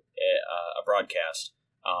to a broadcast.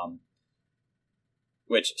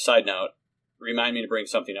 Which, side note, remind me to bring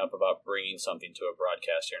something up about bringing something to a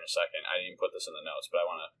broadcast here in a second. I didn't put this in the notes, but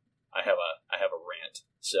I have a rant.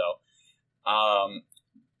 So,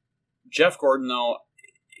 Jeff Gordon, though,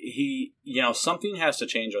 he, something has to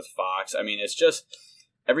change with Fox. I mean, it's just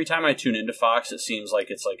every time I tune into Fox, it seems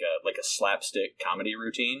like it's like a slapstick comedy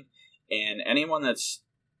routine. And anyone that's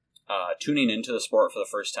tuning into the sport for the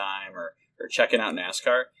first time or checking out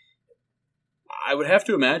NASCAR, I would have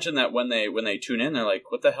to imagine that when they tune in, they're like,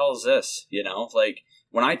 "What the hell is this?" Like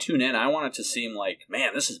when I tune in, I want it to seem like,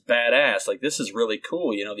 "Man, this is badass! Like this is really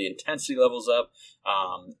cool." The intensity level's up.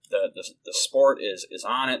 The sport is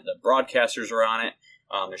on it. The broadcasters are on it.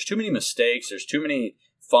 There's too many mistakes. There's too many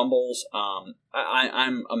fumbles.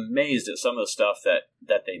 I'm amazed at some of the stuff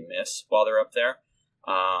that they miss while they're up there.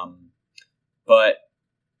 But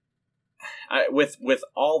with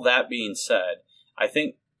all that being said, I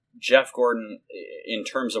think Jeff Gordon, in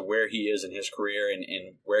terms of where he is in his career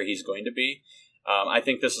and where he's going to be, I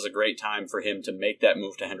think this is a great time for him to make that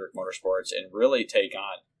move to Hendrick Motorsports and really take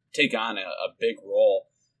on a big role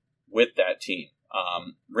with that team.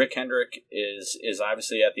 Rick Hendrick is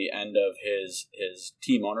obviously at the end of his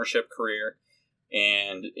team ownership career,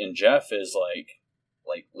 and Jeff is like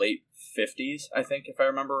late 50s, I think, if I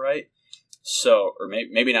remember right. So, or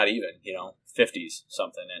maybe not even, 50s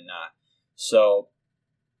something. And so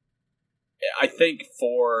I think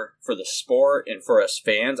for the sport and for us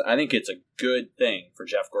fans, I think it's a good thing for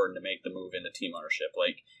Jeff Gordon to make the move into team ownership.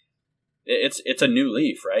 Like, it's a new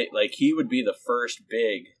leaf, right? Like, he would be the first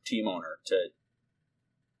big team owner to,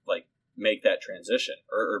 like, make that transition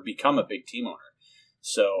or become a big team owner.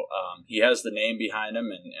 So he has the name behind him,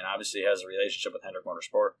 and obviously has a relationship with Hendrick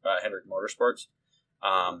Motorsports.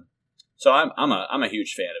 So I'm a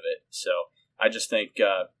huge fan of it. So I just think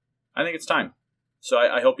it's time. So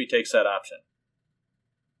I hope he takes that option.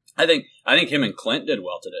 I think him and Clint did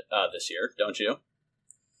well this year, don't you?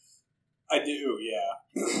 I do, yeah.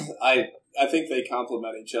 I think they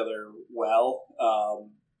complement each other well.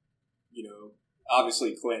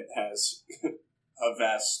 Obviously Clint has a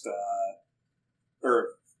vast,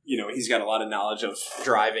 he's got a lot of knowledge of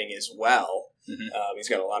driving as well. Mm-hmm. He's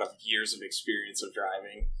got a lot of years of experience of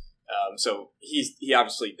driving. So he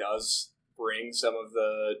obviously does bring some of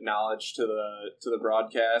the knowledge to the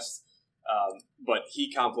broadcast. But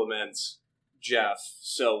he complements Jeff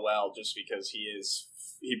so well just because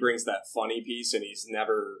he brings that funny piece, and he's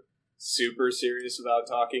never super serious about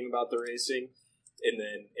talking about the racing. And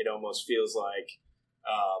then it almost feels like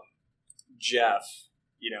Jeff,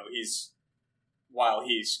 while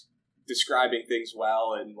he's describing things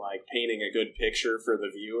well and like painting a good picture for the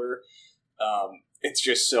viewer, it's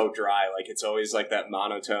just so dry. Like, it's always like that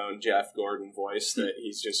monotone Jeff Gordon voice that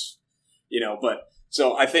he's just, but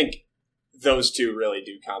so I think those two really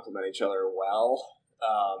do complement each other well.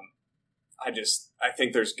 I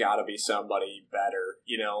think there's got to be somebody better,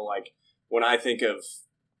 like when I think of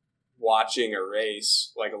watching a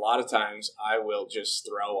race, like a lot of times I will just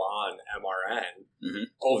throw on MRN mm-hmm.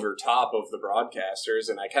 over top of the broadcasters,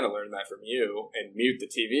 and I kind of learned that from you, and mute the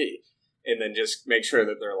TV and then just make sure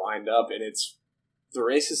that they're lined up. And the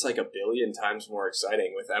race is like a billion times more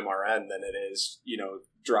exciting with MRN than it is,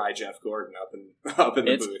 dry Jeff Gordon up in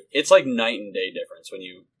the booth. It's like night and day difference when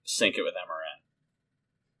you sync it with MRN.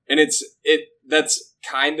 And that's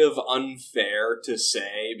kind of unfair to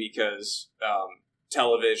say because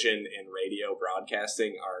television and radio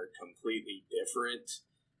broadcasting are completely different.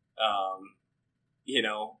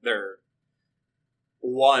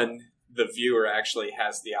 The viewer actually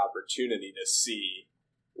has the opportunity to see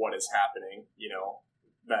what is happening,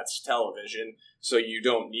 that's television. So you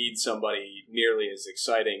don't need somebody nearly as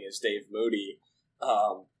exciting as Dave Moody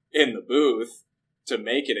in the booth to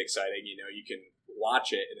make it exciting. You can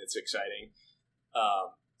watch it and it's exciting.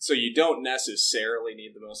 So you don't necessarily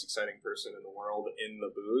need the most exciting person in the world in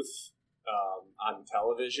the booth on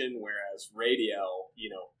television, whereas radio,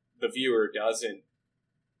 the viewer doesn't,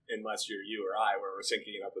 unless you're you or I, where we're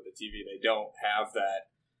syncing it up with the TV, they don't have that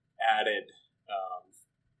added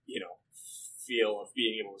feel of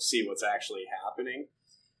being able to see what's actually happening.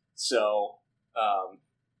 So,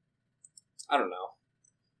 I don't know.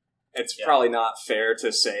 It's probably not fair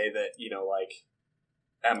to say that,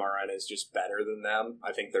 MRN is just better than them.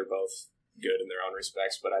 I think they're both good in their own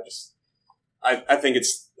respects, but I think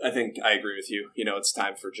I agree with you. It's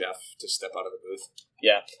time for Jeff to step out of the booth.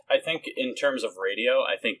 Yeah. I think in terms of radio,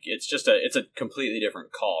 I think it's a completely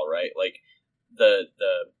different call, right? Like the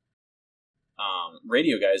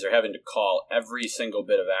radio guys are having to call every single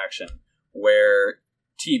bit of action, where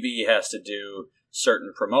TV has to do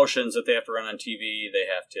certain promotions that they have to run on TV. They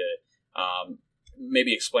have to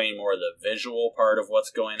maybe explain more of the visual part of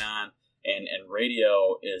what's going on, and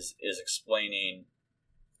radio is explaining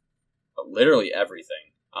literally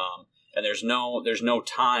everything. And there's no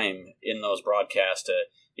time in those broadcasts to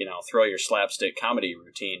throw your slapstick comedy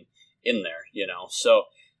routine in there. So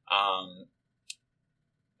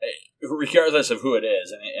regardless of who it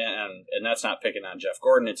is, and that's not picking on Jeff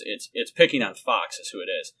Gordon, it's picking on Fox is who it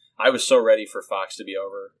is. I was so ready for Fox to be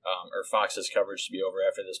over, or Fox's coverage to be over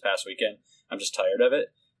after this past weekend. I'm just tired of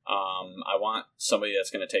it. I want somebody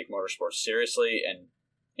that's going to take motorsports seriously and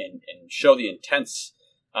show the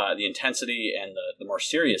intensity and the more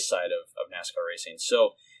serious side of NASCAR racing.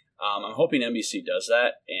 So I'm hoping NBC does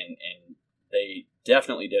that, and they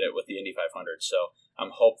definitely did it with the Indy 500. So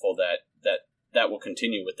I'm hopeful that will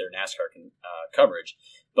continue with their NASCAR coverage.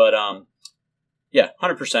 But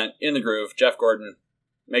 100% in the groove. Jeff Gordon,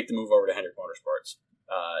 make the move over to Hendrick Motorsports.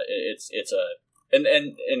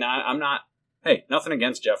 I'm not. Hey, nothing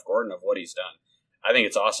against Jeff Gordon of what he's done. I think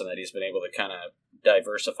it's awesome that he's been able to kind of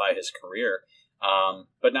diversify his career.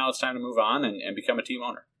 But now it's time to move on and become a team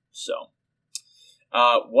owner. So,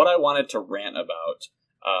 what I wanted to rant about,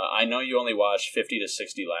 I know you only watched 50 to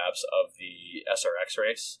 60 laps of the SRX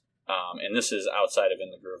race, and this is outside of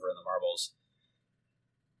In the Groove or In the Marbles.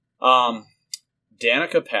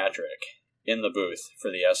 Danica Patrick in the booth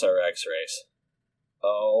for the SRX race.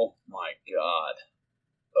 Oh my God.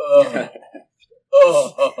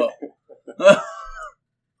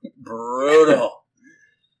 Brutal.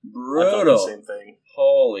 I thought the same thing.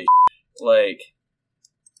 Holy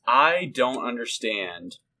I don't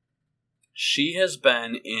understand. She has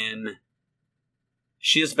been in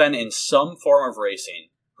some form of racing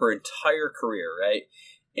her entire career, right?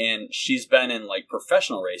 And she's been in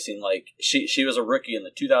professional racing. She was a rookie in the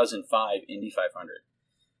 2005 Indy 500.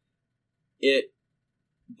 It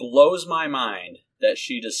blows my mind that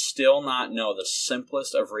she does still not know the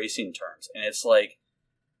simplest of racing terms. And it's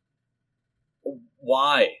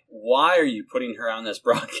why? Why are you putting her on this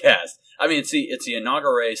broadcast? I mean, it's the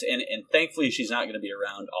inaugural race, and thankfully she's not going to be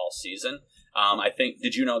around all season. I think,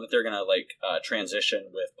 did you know that they're going to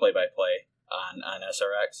transition with play-by-play on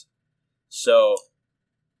SRX? So,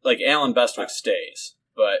 Alan Bestwick stays,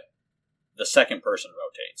 but the second person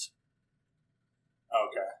rotates.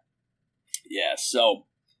 Okay. Yeah, so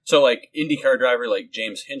IndyCar driver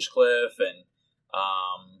James Hinchcliffe and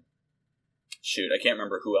I can't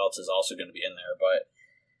remember who else is also going to be in there, but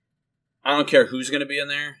I don't care who's going to be in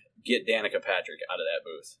there. Get Danica Patrick out of that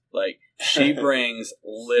booth. She brings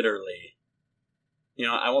literally,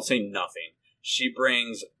 I won't say nothing. She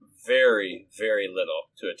brings very, very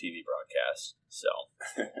little to a TV broadcast. So,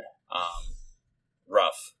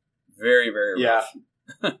 rough. Very, very rough.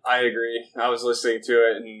 Yeah, I agree. I was listening to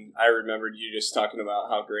it, and I remembered you just talking about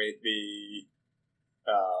how great the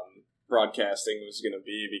broadcasting was going to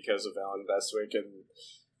be because of Alan Bestwick, and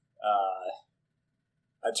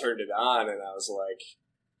I turned it on, and I was like,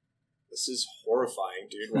 this is horrifying,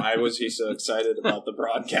 dude. Why was he so excited about the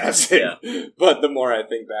broadcasting? Yeah. But the more I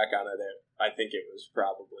think back on it, I think it was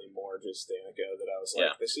probably more just Danica that I was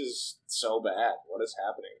like, This is so bad. What is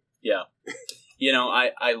happening? Yeah.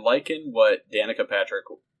 I liken what Danica Patrick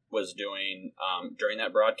was doing during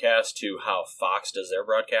that broadcast to how Fox does their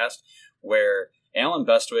broadcast, where Alan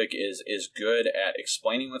Bestwick is good at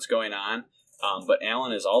explaining what's going on, but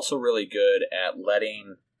Alan is also really good at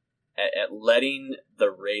letting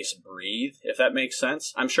the race breathe, if that makes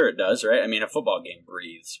sense. I'm sure it does, right? I mean, a football game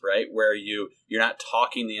breathes, right? Where you're not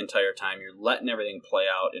talking the entire time, you're letting everything play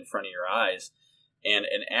out in front of your eyes. And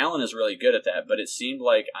Alan is really good at that, but it seemed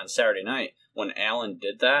like on Saturday night, when Alan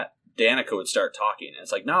did that, Danica would start talking. And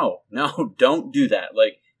it's no, don't do that.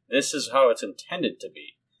 This is how it's intended to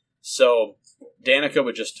be. So Danica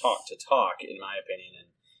would just talk to talk, in my opinion, and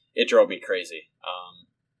it drove me crazy.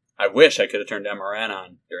 I wish I could have turned MRN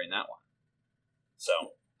on during that one.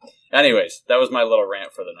 So, anyways, that was my little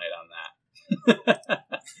rant for the night on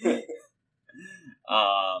that.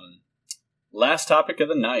 Last topic of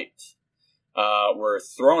the night. We're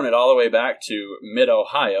throwing it all the way back to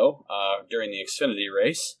mid-Ohio during the Xfinity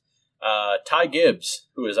race. Ty Gibbs,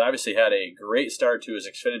 who has obviously had a great start to his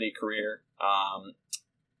Xfinity career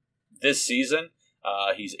this season.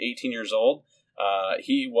 He's 18 years old.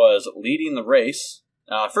 He was leading the race,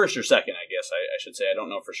 first or second, I guess I should say. I don't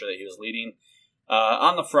know for sure that he was leading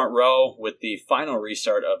on the front row with the final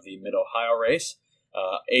restart of the Mid-Ohio race.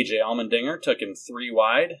 AJ Allmendinger took him 3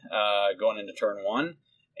 wide going into turn 1.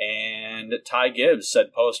 And Ty Gibbs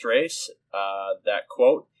said post-race that,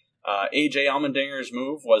 quote, AJ Allmendinger's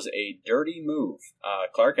move was a dirty move.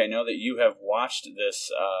 Clark, I know that you have watched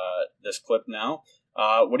this clip now.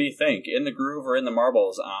 What do you think? In the groove or in the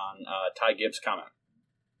marbles on Ty Gibbs' comment?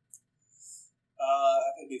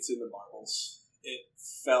 I think it's in the marbles. It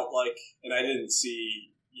felt like, and I didn't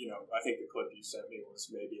see, I think the clip you sent me was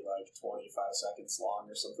maybe like 25 seconds long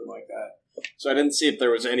or something like that. So I didn't see if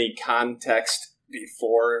there was any context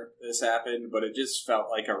before this happened, but it just felt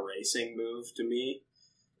like a racing move to me.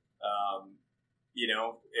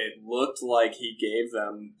 It looked like he gave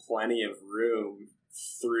them plenty of room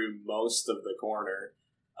through most of the corner,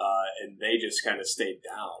 and they just kind of stayed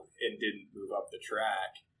down and didn't move up the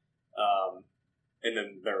track. And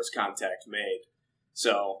then there was contact made.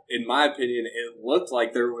 So, in my opinion, it looked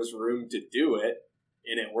like there was room to do it,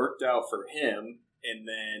 and it worked out for him. And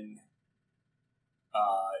then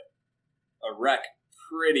a wreck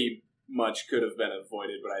pretty much could have been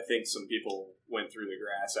avoided, but I think some people went through the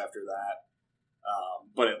grass after that.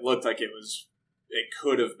 But it looked like it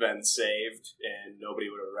could have been saved, and nobody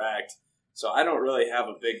would have wrecked. So I don't really have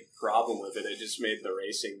a big problem with it. It just made the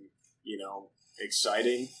racing,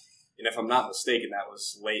 exciting. And if I'm not mistaken, that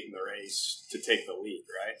was late in the race to take the lead,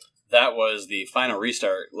 right? That was the final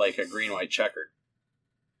restart, like a green-white checkered.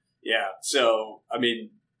 Yeah, so, I mean,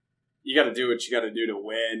 you got to do what you got to do to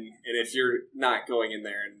win. And if you're not going in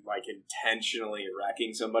there and, intentionally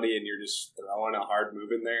wrecking somebody and you're just throwing a hard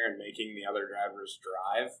move in there and making the other drivers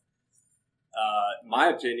drive, my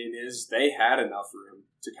opinion is they had enough room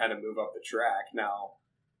to kind of move up the track. Now,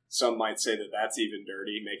 some might say that that's even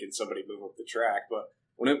dirty, making somebody move up the track, but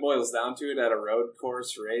when it boils down to it at a road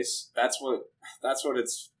course race, that's what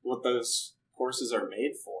those courses are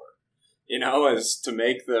made for, is to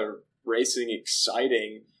make the racing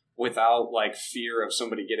exciting without fear of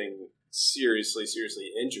somebody getting seriously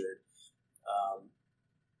injured.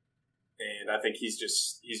 And I think he's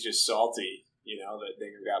just salty, that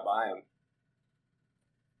Dinger got by him.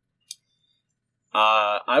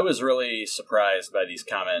 I was really surprised by these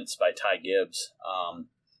comments by Ty Gibbs,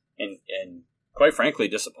 and quite frankly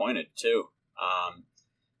disappointed too.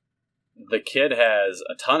 The kid has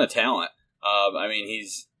a ton of talent.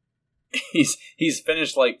 He's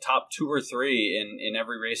finished top 2 or 3 in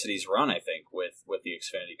every race that he's run, I think, with the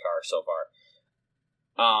Xfinity car so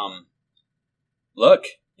far. Look,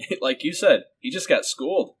 like you said, he just got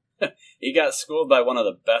schooled. He got schooled by one of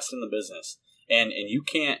the best in the business, and you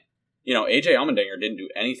can't. AJ Allmendinger didn't do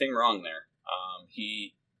anything wrong there.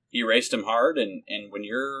 He raced him hard, and when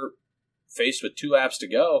you're faced with 2 laps to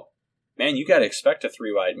go, man, you got to expect a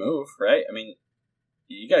 3 wide move, right? I mean,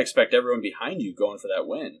 you got to expect everyone behind you going for that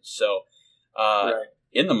win. So, right.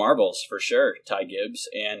 In the marbles for sure, Ty Gibbs,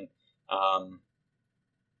 and I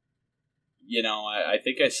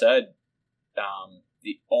think I said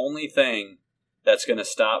the only thing that's going to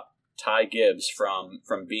stop Ty Gibbs from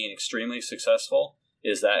being extremely successful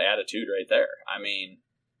is that attitude right there. I mean,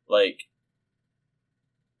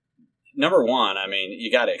 number 1,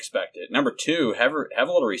 you got to expect it. Number 2, have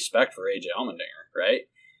a little respect for AJ Allmendinger, right?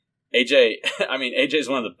 AJ is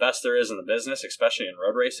one of the best there is in the business, especially in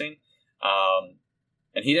road racing.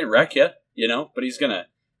 And he didn't wreck you, but he's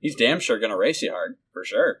damn sure gonna race you hard for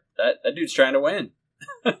sure. That dude's trying to win.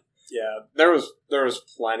 Yeah, there was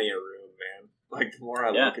plenty of room, man. The more I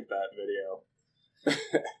look at that video.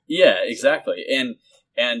 Yeah, exactly. And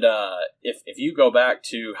if you go back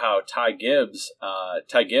to how Ty Gibbs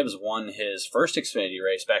won his first Xfinity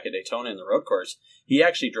race back at Daytona in the road course, he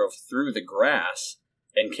actually drove through the grass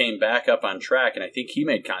and came back up on track, and I think he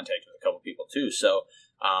made contact with a couple people too. So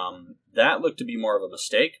that looked to be more of a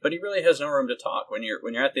mistake, but he really has no room to talk. When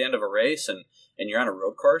you're at the end of a race and you're on a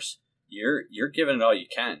road course, you're giving it all you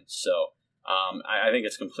can. So I think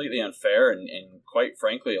it's completely unfair and quite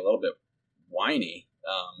frankly a little bit whiny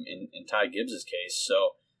in Ty Gibbs' case.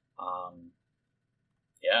 So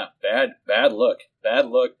bad look,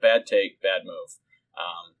 bad take, bad move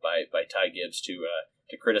by Ty Gibbs to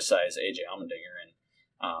criticize AJ Allmendinger.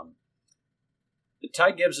 And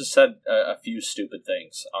Ty Gibbs has said a few stupid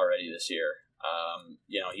things already this year.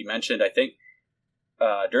 He mentioned, I think,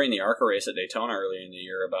 during the ARCA race at Daytona earlier in the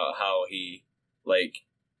year about how he,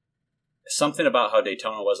 something about how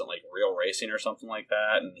Daytona wasn't real racing or something like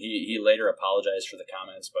that. And he later apologized for the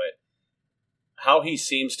comments, but how he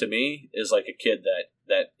seems to me is like a kid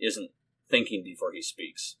that isn't thinking before he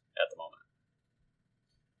speaks at the moment.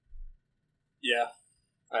 Yeah,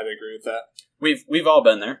 I'd agree with that. We've all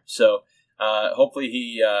been there, so hopefully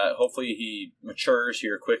he matures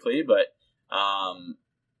here quickly. But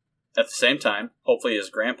at the same time, hopefully his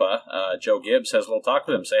grandpa Joe Gibbs has a little talk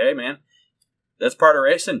with him. Say, hey man, that's part of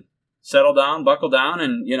racing. Settle down, buckle down,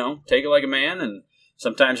 and take it like a man. And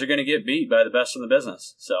sometimes you're going to get beat by the best in the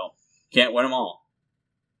business, so can't win them all.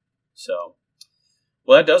 So.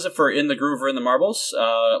 Well, that does it for In the Groove or In the Marbles.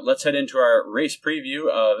 Let's head into our race preview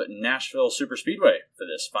of Nashville Superspeedway for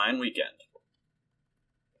this fine weekend.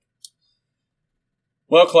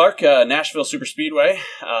 Well, Clark, Nashville Superspeedway,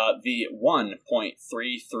 the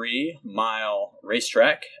 1.33-mile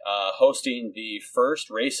racetrack, hosting the first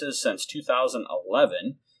races since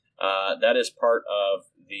 2011. That is part of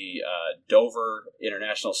the Dover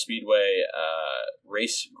International Speedway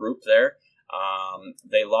race group there.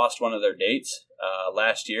 They lost one of their dates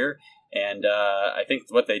last year, and I think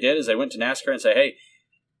what they did is they went to NASCAR and said, hey,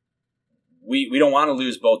 we don't want to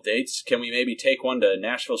lose both dates. Can we maybe take one to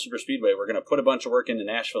Nashville Superspeedway? We're going to put a bunch of work into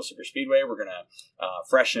Nashville Superspeedway. We're going to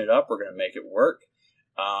freshen it up. We're going to make it work.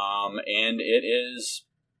 And it is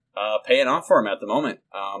paying off for them at the moment.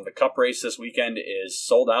 The Cup race this weekend is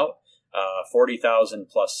sold out, 40,000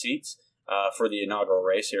 plus seats for the inaugural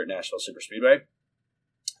race here at Nashville Superspeedway.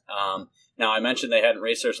 Now, I mentioned they hadn't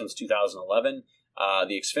raced there since 2011.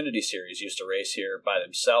 The Xfinity Series used to race here by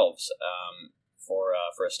themselves for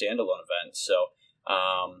a standalone event. So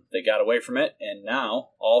they got away from it, and now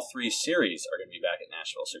all three series are going to be back at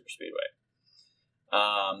Nashville Superspeedway.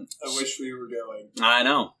 I wish we were going. I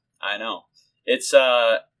know. It's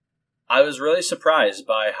I was really surprised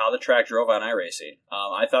by how the track drove on iRacing.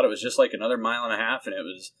 I thought it was just like another mile and a half, and it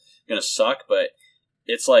was going to suck, but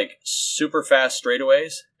it's like super fast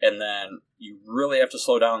straightaways, and then you really have to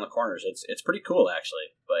slow down in the corners. It's pretty cool,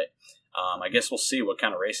 actually. But I guess we'll see what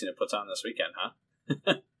kind of racing it puts on this weekend, huh?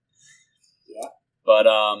 Yeah. But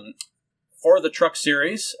for the truck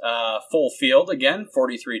series, full field again,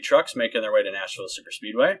 43 trucks making their way to Nashville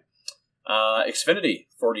Superspeedway. Xfinity,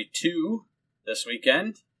 42 this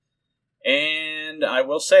weekend. And I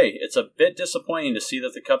will say, it's a bit disappointing to see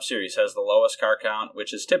that the Cup Series has the lowest car count,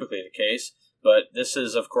 which is typically the case. But this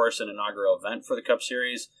is, of course, an inaugural event for the Cup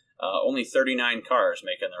Series. Only 39 cars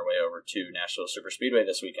making their way over to Nashville Superspeedway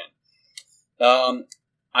this weekend.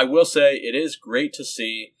 I will say it is great to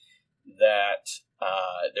see that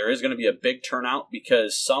there is going to be a big turnout,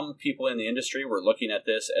 because some people in the industry were looking at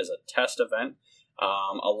this as a test event.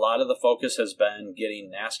 A lot of the focus has been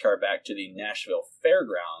getting NASCAR back to the Nashville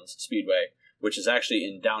Fairgrounds Speedway, which is actually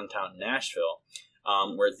in downtown Nashville,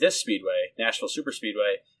 where this speedway, Nashville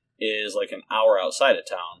Superspeedway, is like an hour outside of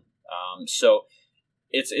town. So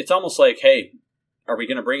it's almost like, hey, are we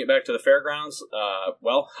going to bring it back to the fairgrounds?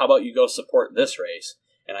 Well, how about you go support this race?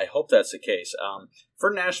 And I hope that's the case.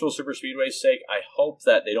 For Nashville Superspeedway's sake, I hope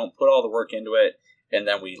that they don't put all the work into it and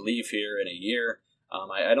then we leave here in a year.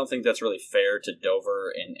 I don't think that's really fair to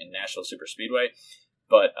Dover and Nashville Superspeedway.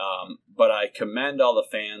 But I commend all the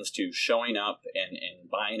fans to showing up and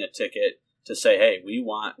buying a ticket to say, hey, we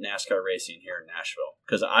want NASCAR racing here in Nashville.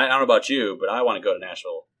 Because I don't know about you, but I want to go to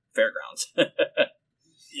Nashville Fairgrounds.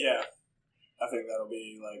 Yeah. I think that'll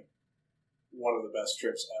be like one of the best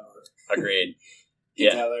trips ever. Agreed.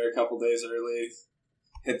 Get out there a couple days early,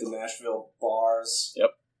 hit the Nashville bars.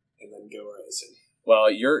 Yep. And then go racing. Well,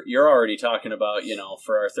 you're already talking about,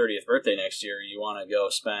 for our 30th birthday next year, you want to go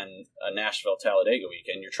spend a Nashville Talladega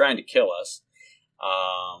weekend. You're trying to kill us.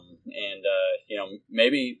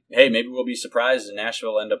 Maybe we'll be surprised and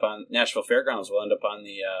Nashville Fairgrounds will end up on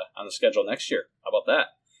the schedule next year. How about that?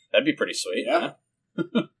 That'd be pretty sweet. Yeah.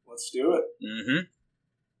 Huh? Let's do it. Mm-hmm.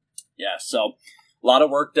 Yeah. So a lot of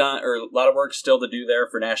work done, or a lot of work still to do there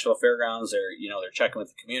for Nashville Fairgrounds. They're checking with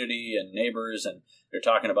the community and neighbors, and they're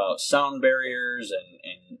talking about sound barriers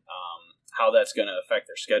and how that's going to affect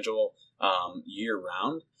their schedule year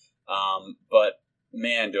round. But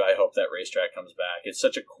man, do I hope that racetrack comes back. It's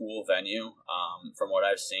such a cool venue from what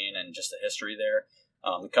I've seen and just the history there.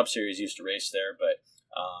 The Cup Series used to race there, but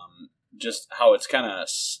just how it's kind of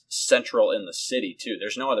central in the city, too.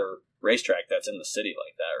 There's no other racetrack that's in the city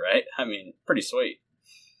like that, right? I mean, pretty sweet.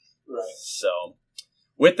 Right. So,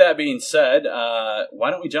 with that being said,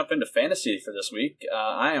 why don't we jump into fantasy for this week?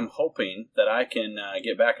 I am hoping that I can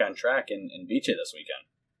get back on track and beat you this weekend.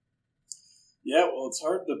 Yeah, well, it's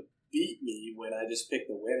hard to beat me when I just pick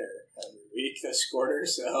the winner every week this quarter,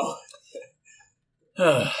 so...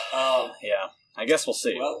 yeah, I guess we'll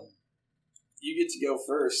see. Well, you get to go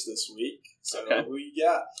first this week, so okay. Who you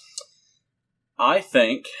got? I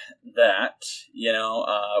think that,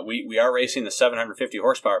 we are racing the 750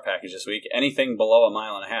 horsepower package this week. Anything below 1.5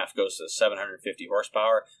 miles goes to the 750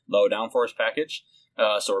 horsepower low downforce package.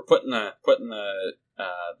 So we're putting the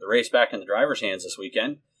race back in the driver's hands this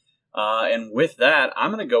weekend. And with that,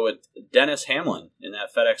 I'm going to go with Dennis Hamlin in that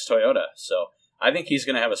FedEx Toyota. So I think he's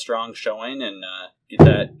going to have a strong showing and get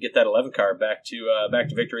that 11 car back to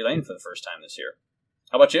victory lane for the first time this year.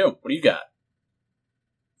 How about you? What do you got?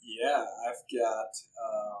 Yeah, I've got.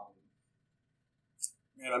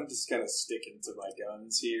 I'm just kind of sticking to my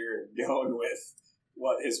guns here and going with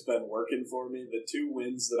what has been working for me. The 2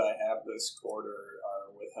 wins that I have this quarter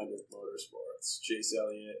are with Hendrick Motorsports, Chase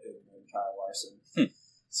Elliott and Kyle Larson.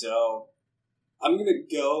 So I'm going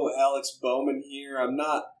to go Alex Bowman here. I'm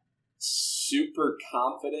not super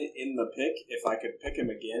confident in the pick. If I could pick him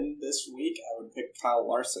again this week, I would pick Kyle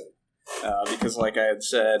Larson. Because like I had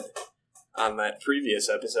said on that previous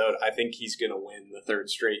episode, I think he's going to win the 3rd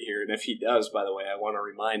straight here. And if he does, by the way, I want to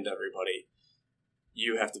remind everybody,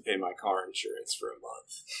 you have to pay my car insurance for a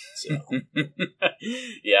month. So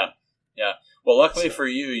Yeah. Well, luckily for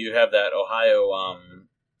you, you have that Ohio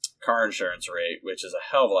car insurance rate, which is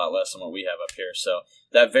a hell of a lot less than what we have up here. So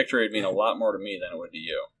that victory would mean a lot more to me than it would to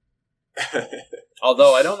you.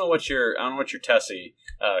 Although I don't know what your Tessie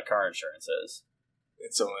car insurance is.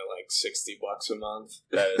 It's only like $60 a month.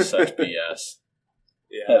 That is such BS.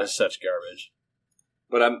 Yeah, that is such garbage.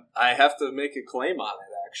 But I have to make a claim on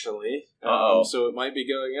it actually. So it might be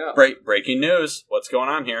going up. Breaking news! What's going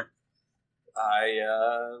on here? I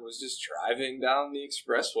was just driving down the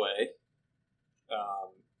expressway.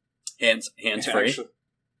 Hands free.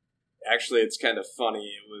 Actually, it's kind of funny.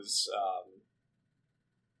 It was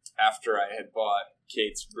after I had bought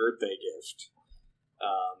Kate's birthday gift.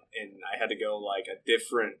 And I had to go like a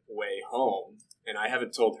different way home. And I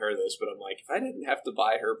haven't told her this, but I'm like, if I didn't have to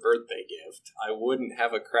buy her birthday gift, I wouldn't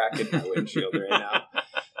have a crack in my windshield right now.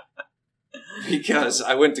 Because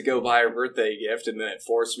I went to go buy her birthday gift, and then it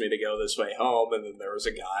forced me to go this way home, and then there was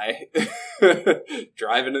a guy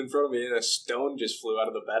driving in front of me, and a stone just flew out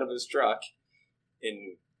of the bed of his truck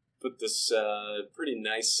and put this pretty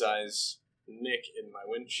nice size nick in my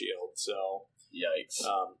windshield. So, yikes.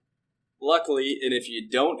 Luckily, and if you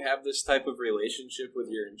don't have this type of relationship with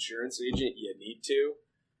your insurance agent, you need to.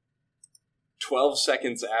 12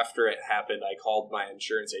 seconds after it happened, I called my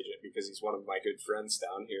insurance agent because he's one of my good friends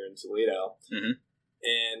down here in Toledo. Mm-hmm.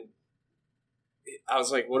 And I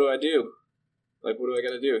was like, what do I do? Like, what do I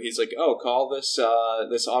got to do? He's like, oh, call this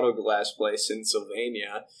auto glass place in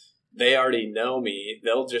Sylvania. They already know me.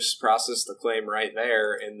 They'll just process the claim right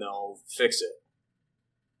there, and they'll fix it.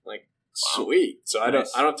 Like, wow. Sweet. So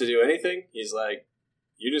nice. I don't have to do anything. He's like,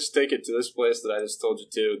 you just take it to this place that I just told you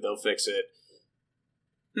to. They'll fix it.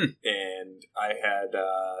 And I had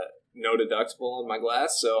no deductible on my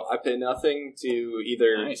glass, so I pay nothing to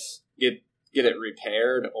either get it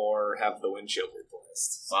repaired or have the windshield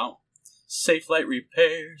replaced. Wow. Safe Light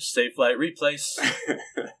Repair, Safe Light Replace.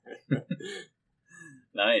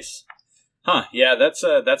 Nice. Huh, yeah,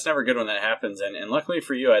 that's never good when that happens, and luckily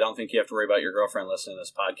for you, I don't think you have to worry about your girlfriend listening to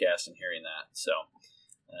this podcast and hearing that, so...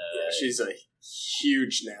 yeah, she's a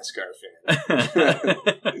huge NASCAR fan.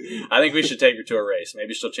 I think we should take her to a race.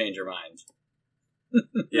 Maybe she'll change her mind.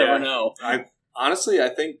 You never know. I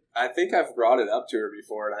think I've brought it up to her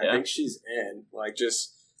before, and I think she's in. Like,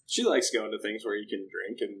 just she likes going to things where you can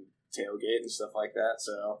drink and tailgate and stuff like that.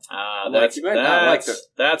 So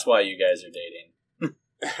that's why you guys are dating.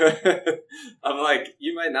 I'm like,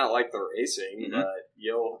 you might not like the racing, but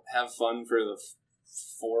you'll have fun for the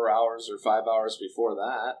 4 hours or 5 hours before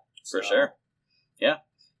that. So. For sure. Yeah.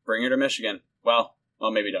 Bring her to Michigan. Well,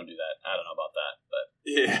 maybe don't do that. I don't know about that, but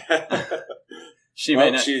yeah. she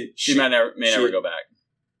may never go back.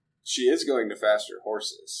 She is going to Faster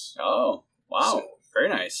Horses. Oh, wow. So. Very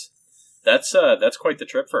nice. That's quite the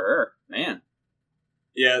trip for her, man.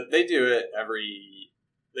 Yeah, they do it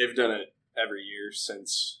they've done it every year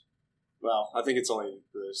since, well, I think it's only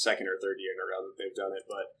the second or third year in a row that they've done it,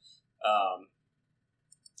 but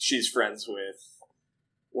she's friends with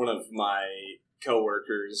one of my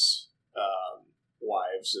coworkers'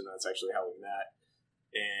 wives, and that's actually how we met.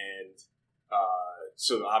 And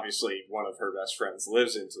so obviously one of her best friends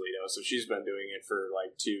lives in Toledo, so she's been doing it for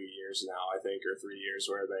like 2 years now, I think, or 3 years,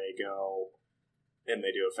 where they go and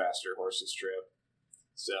they do a Faster Horses trip.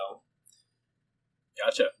 So,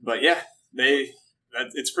 gotcha. But yeah,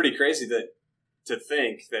 it's pretty crazy to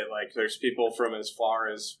think that like there's people from as far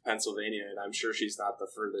as Pennsylvania, and I'm sure she's not the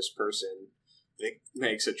furthest person that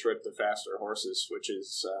makes a trip to Faster Horses, which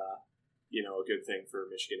is a good thing for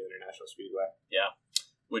Michigan International Speedway. Yeah.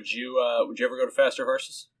 Would you ever go to Faster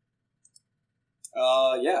Horses?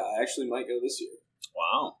 Yeah, I actually might go this year.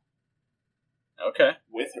 Wow. Okay.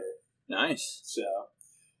 With her. Nice. So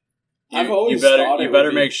I've always you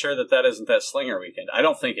better make sure that isn't that Slinger weekend. I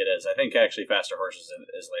don't think it is. I think actually Faster Horses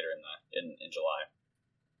is later in July.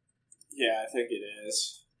 Yeah, I think it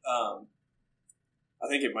is. I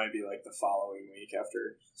think it might be like the following week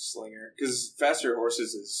after Slinger, because Faster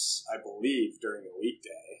Horses is, I believe, during a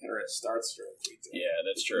weekday, or it starts during a weekday. Yeah,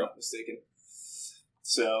 that's true. If I'm not mistaken.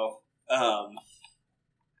 So,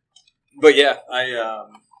 but yeah,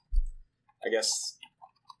 I guess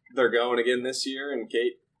they're going again this year, and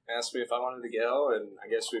Kate asked me if I wanted to go, and I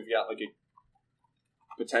guess we've got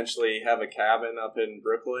potentially have a cabin up in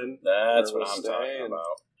Brooklyn. That's what I'm talking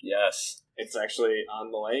about. Yes. It's actually on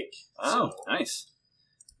the lake. Oh, so, nice.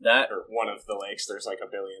 Or one of the lakes. There's like a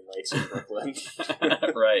billion lakes in Brooklyn.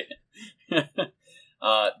 Right.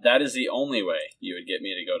 That is the only way you would get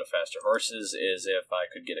me to go to Faster Horses is if I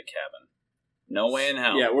could get a cabin. No way in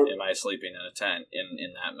hell am I sleeping in a tent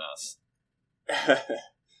in that mess.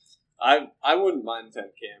 I wouldn't mind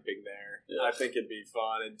tent camping there. Yeah. I think it'd be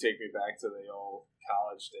fun. It'd take me back to the old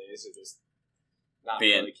college days of just not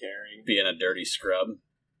really caring. Being a dirty scrub.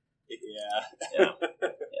 Yeah. Yeah,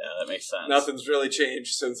 that makes sense. Nothing's really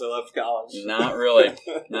changed since I left college. Not really.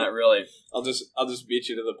 Not really. I'll just beat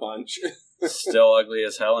you to the punch. Still ugly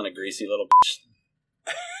as hell and a greasy little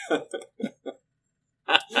bitch.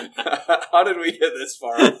 How did we get this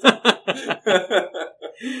far?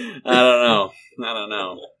 I don't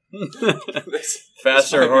know.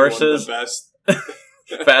 Faster Horses.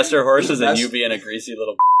 Faster Horses and you being a greasy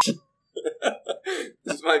little bitch.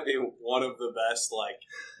 This might be one of the best,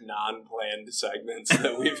 non-planned segments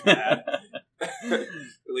that we've had, at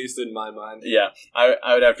least in my mind. Yeah,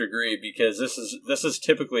 I would have to agree because this is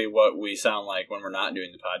typically what we sound like when we're not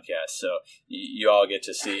doing the podcast. So you all get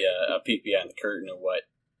to see a peek behind the curtain of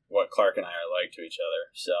what Clark and I are like to each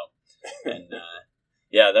other. So, and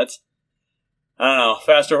yeah, I don't know,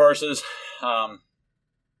 Faster Horses.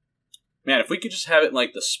 Man, if we could just have it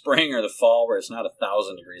in the spring or the fall where it's not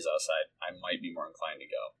 1,000 degrees outside, I might be more inclined to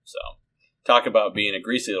go. So, talk about being a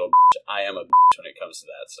greasy little bitch. I am a bitch when it comes to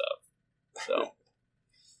that stuff. So,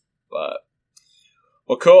 but,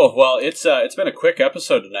 well, cool. Well, it's been a quick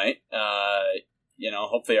episode tonight.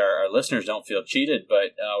 Hopefully our listeners don't feel cheated,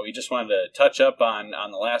 but we just wanted to touch up on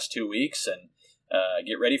the last 2 weeks and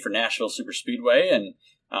get ready for Nashville Super Speedway. And,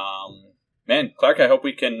 man, Clark, I hope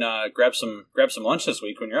we can grab some lunch this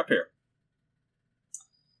week when you're up here.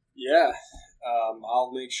 Yeah,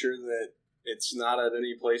 I'll make sure that it's not at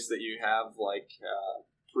any place that you have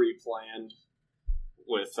pre-planned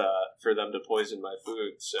with for them to poison my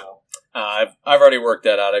food. So I've already worked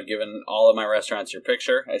that out. I've given all of my restaurants your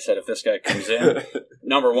picture. I said if this guy comes in,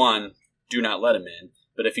 number one, do not let him in.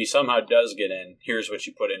 But if he somehow does get in, here's what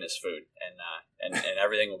you put in his food, and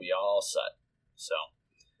everything will be all set. So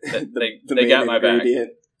they got my back.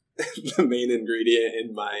 The main ingredient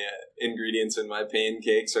in my ingredients in my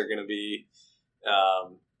pancakes are going to be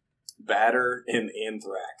batter and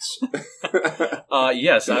anthrax.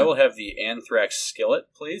 Yes, I will have the anthrax skillet,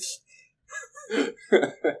 please.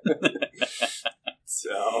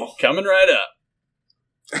 So coming right up.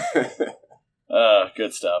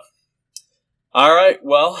 Good stuff. All right.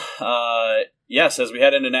 Well, yes, as we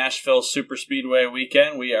head into Nashville Super Speedway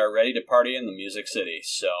weekend, we are ready to party in the Music City.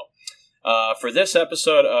 So. For this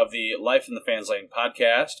episode of the Life in the Fans Lane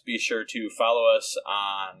podcast, be sure to follow us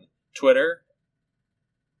on Twitter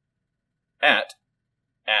at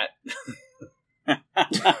God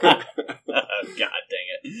dang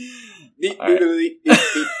it.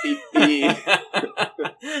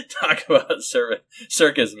 Talk about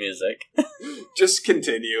circus music. Just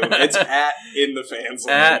continue. It's at In the Fans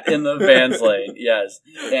Lane. At In the Fans Lane, yes.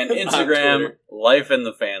 And Instagram, Life in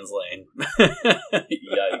the Fans Lane.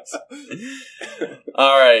 Yikes.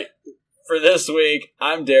 All right. For this week,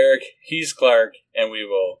 I'm Derek, he's Clark, and we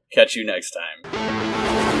will catch you next time.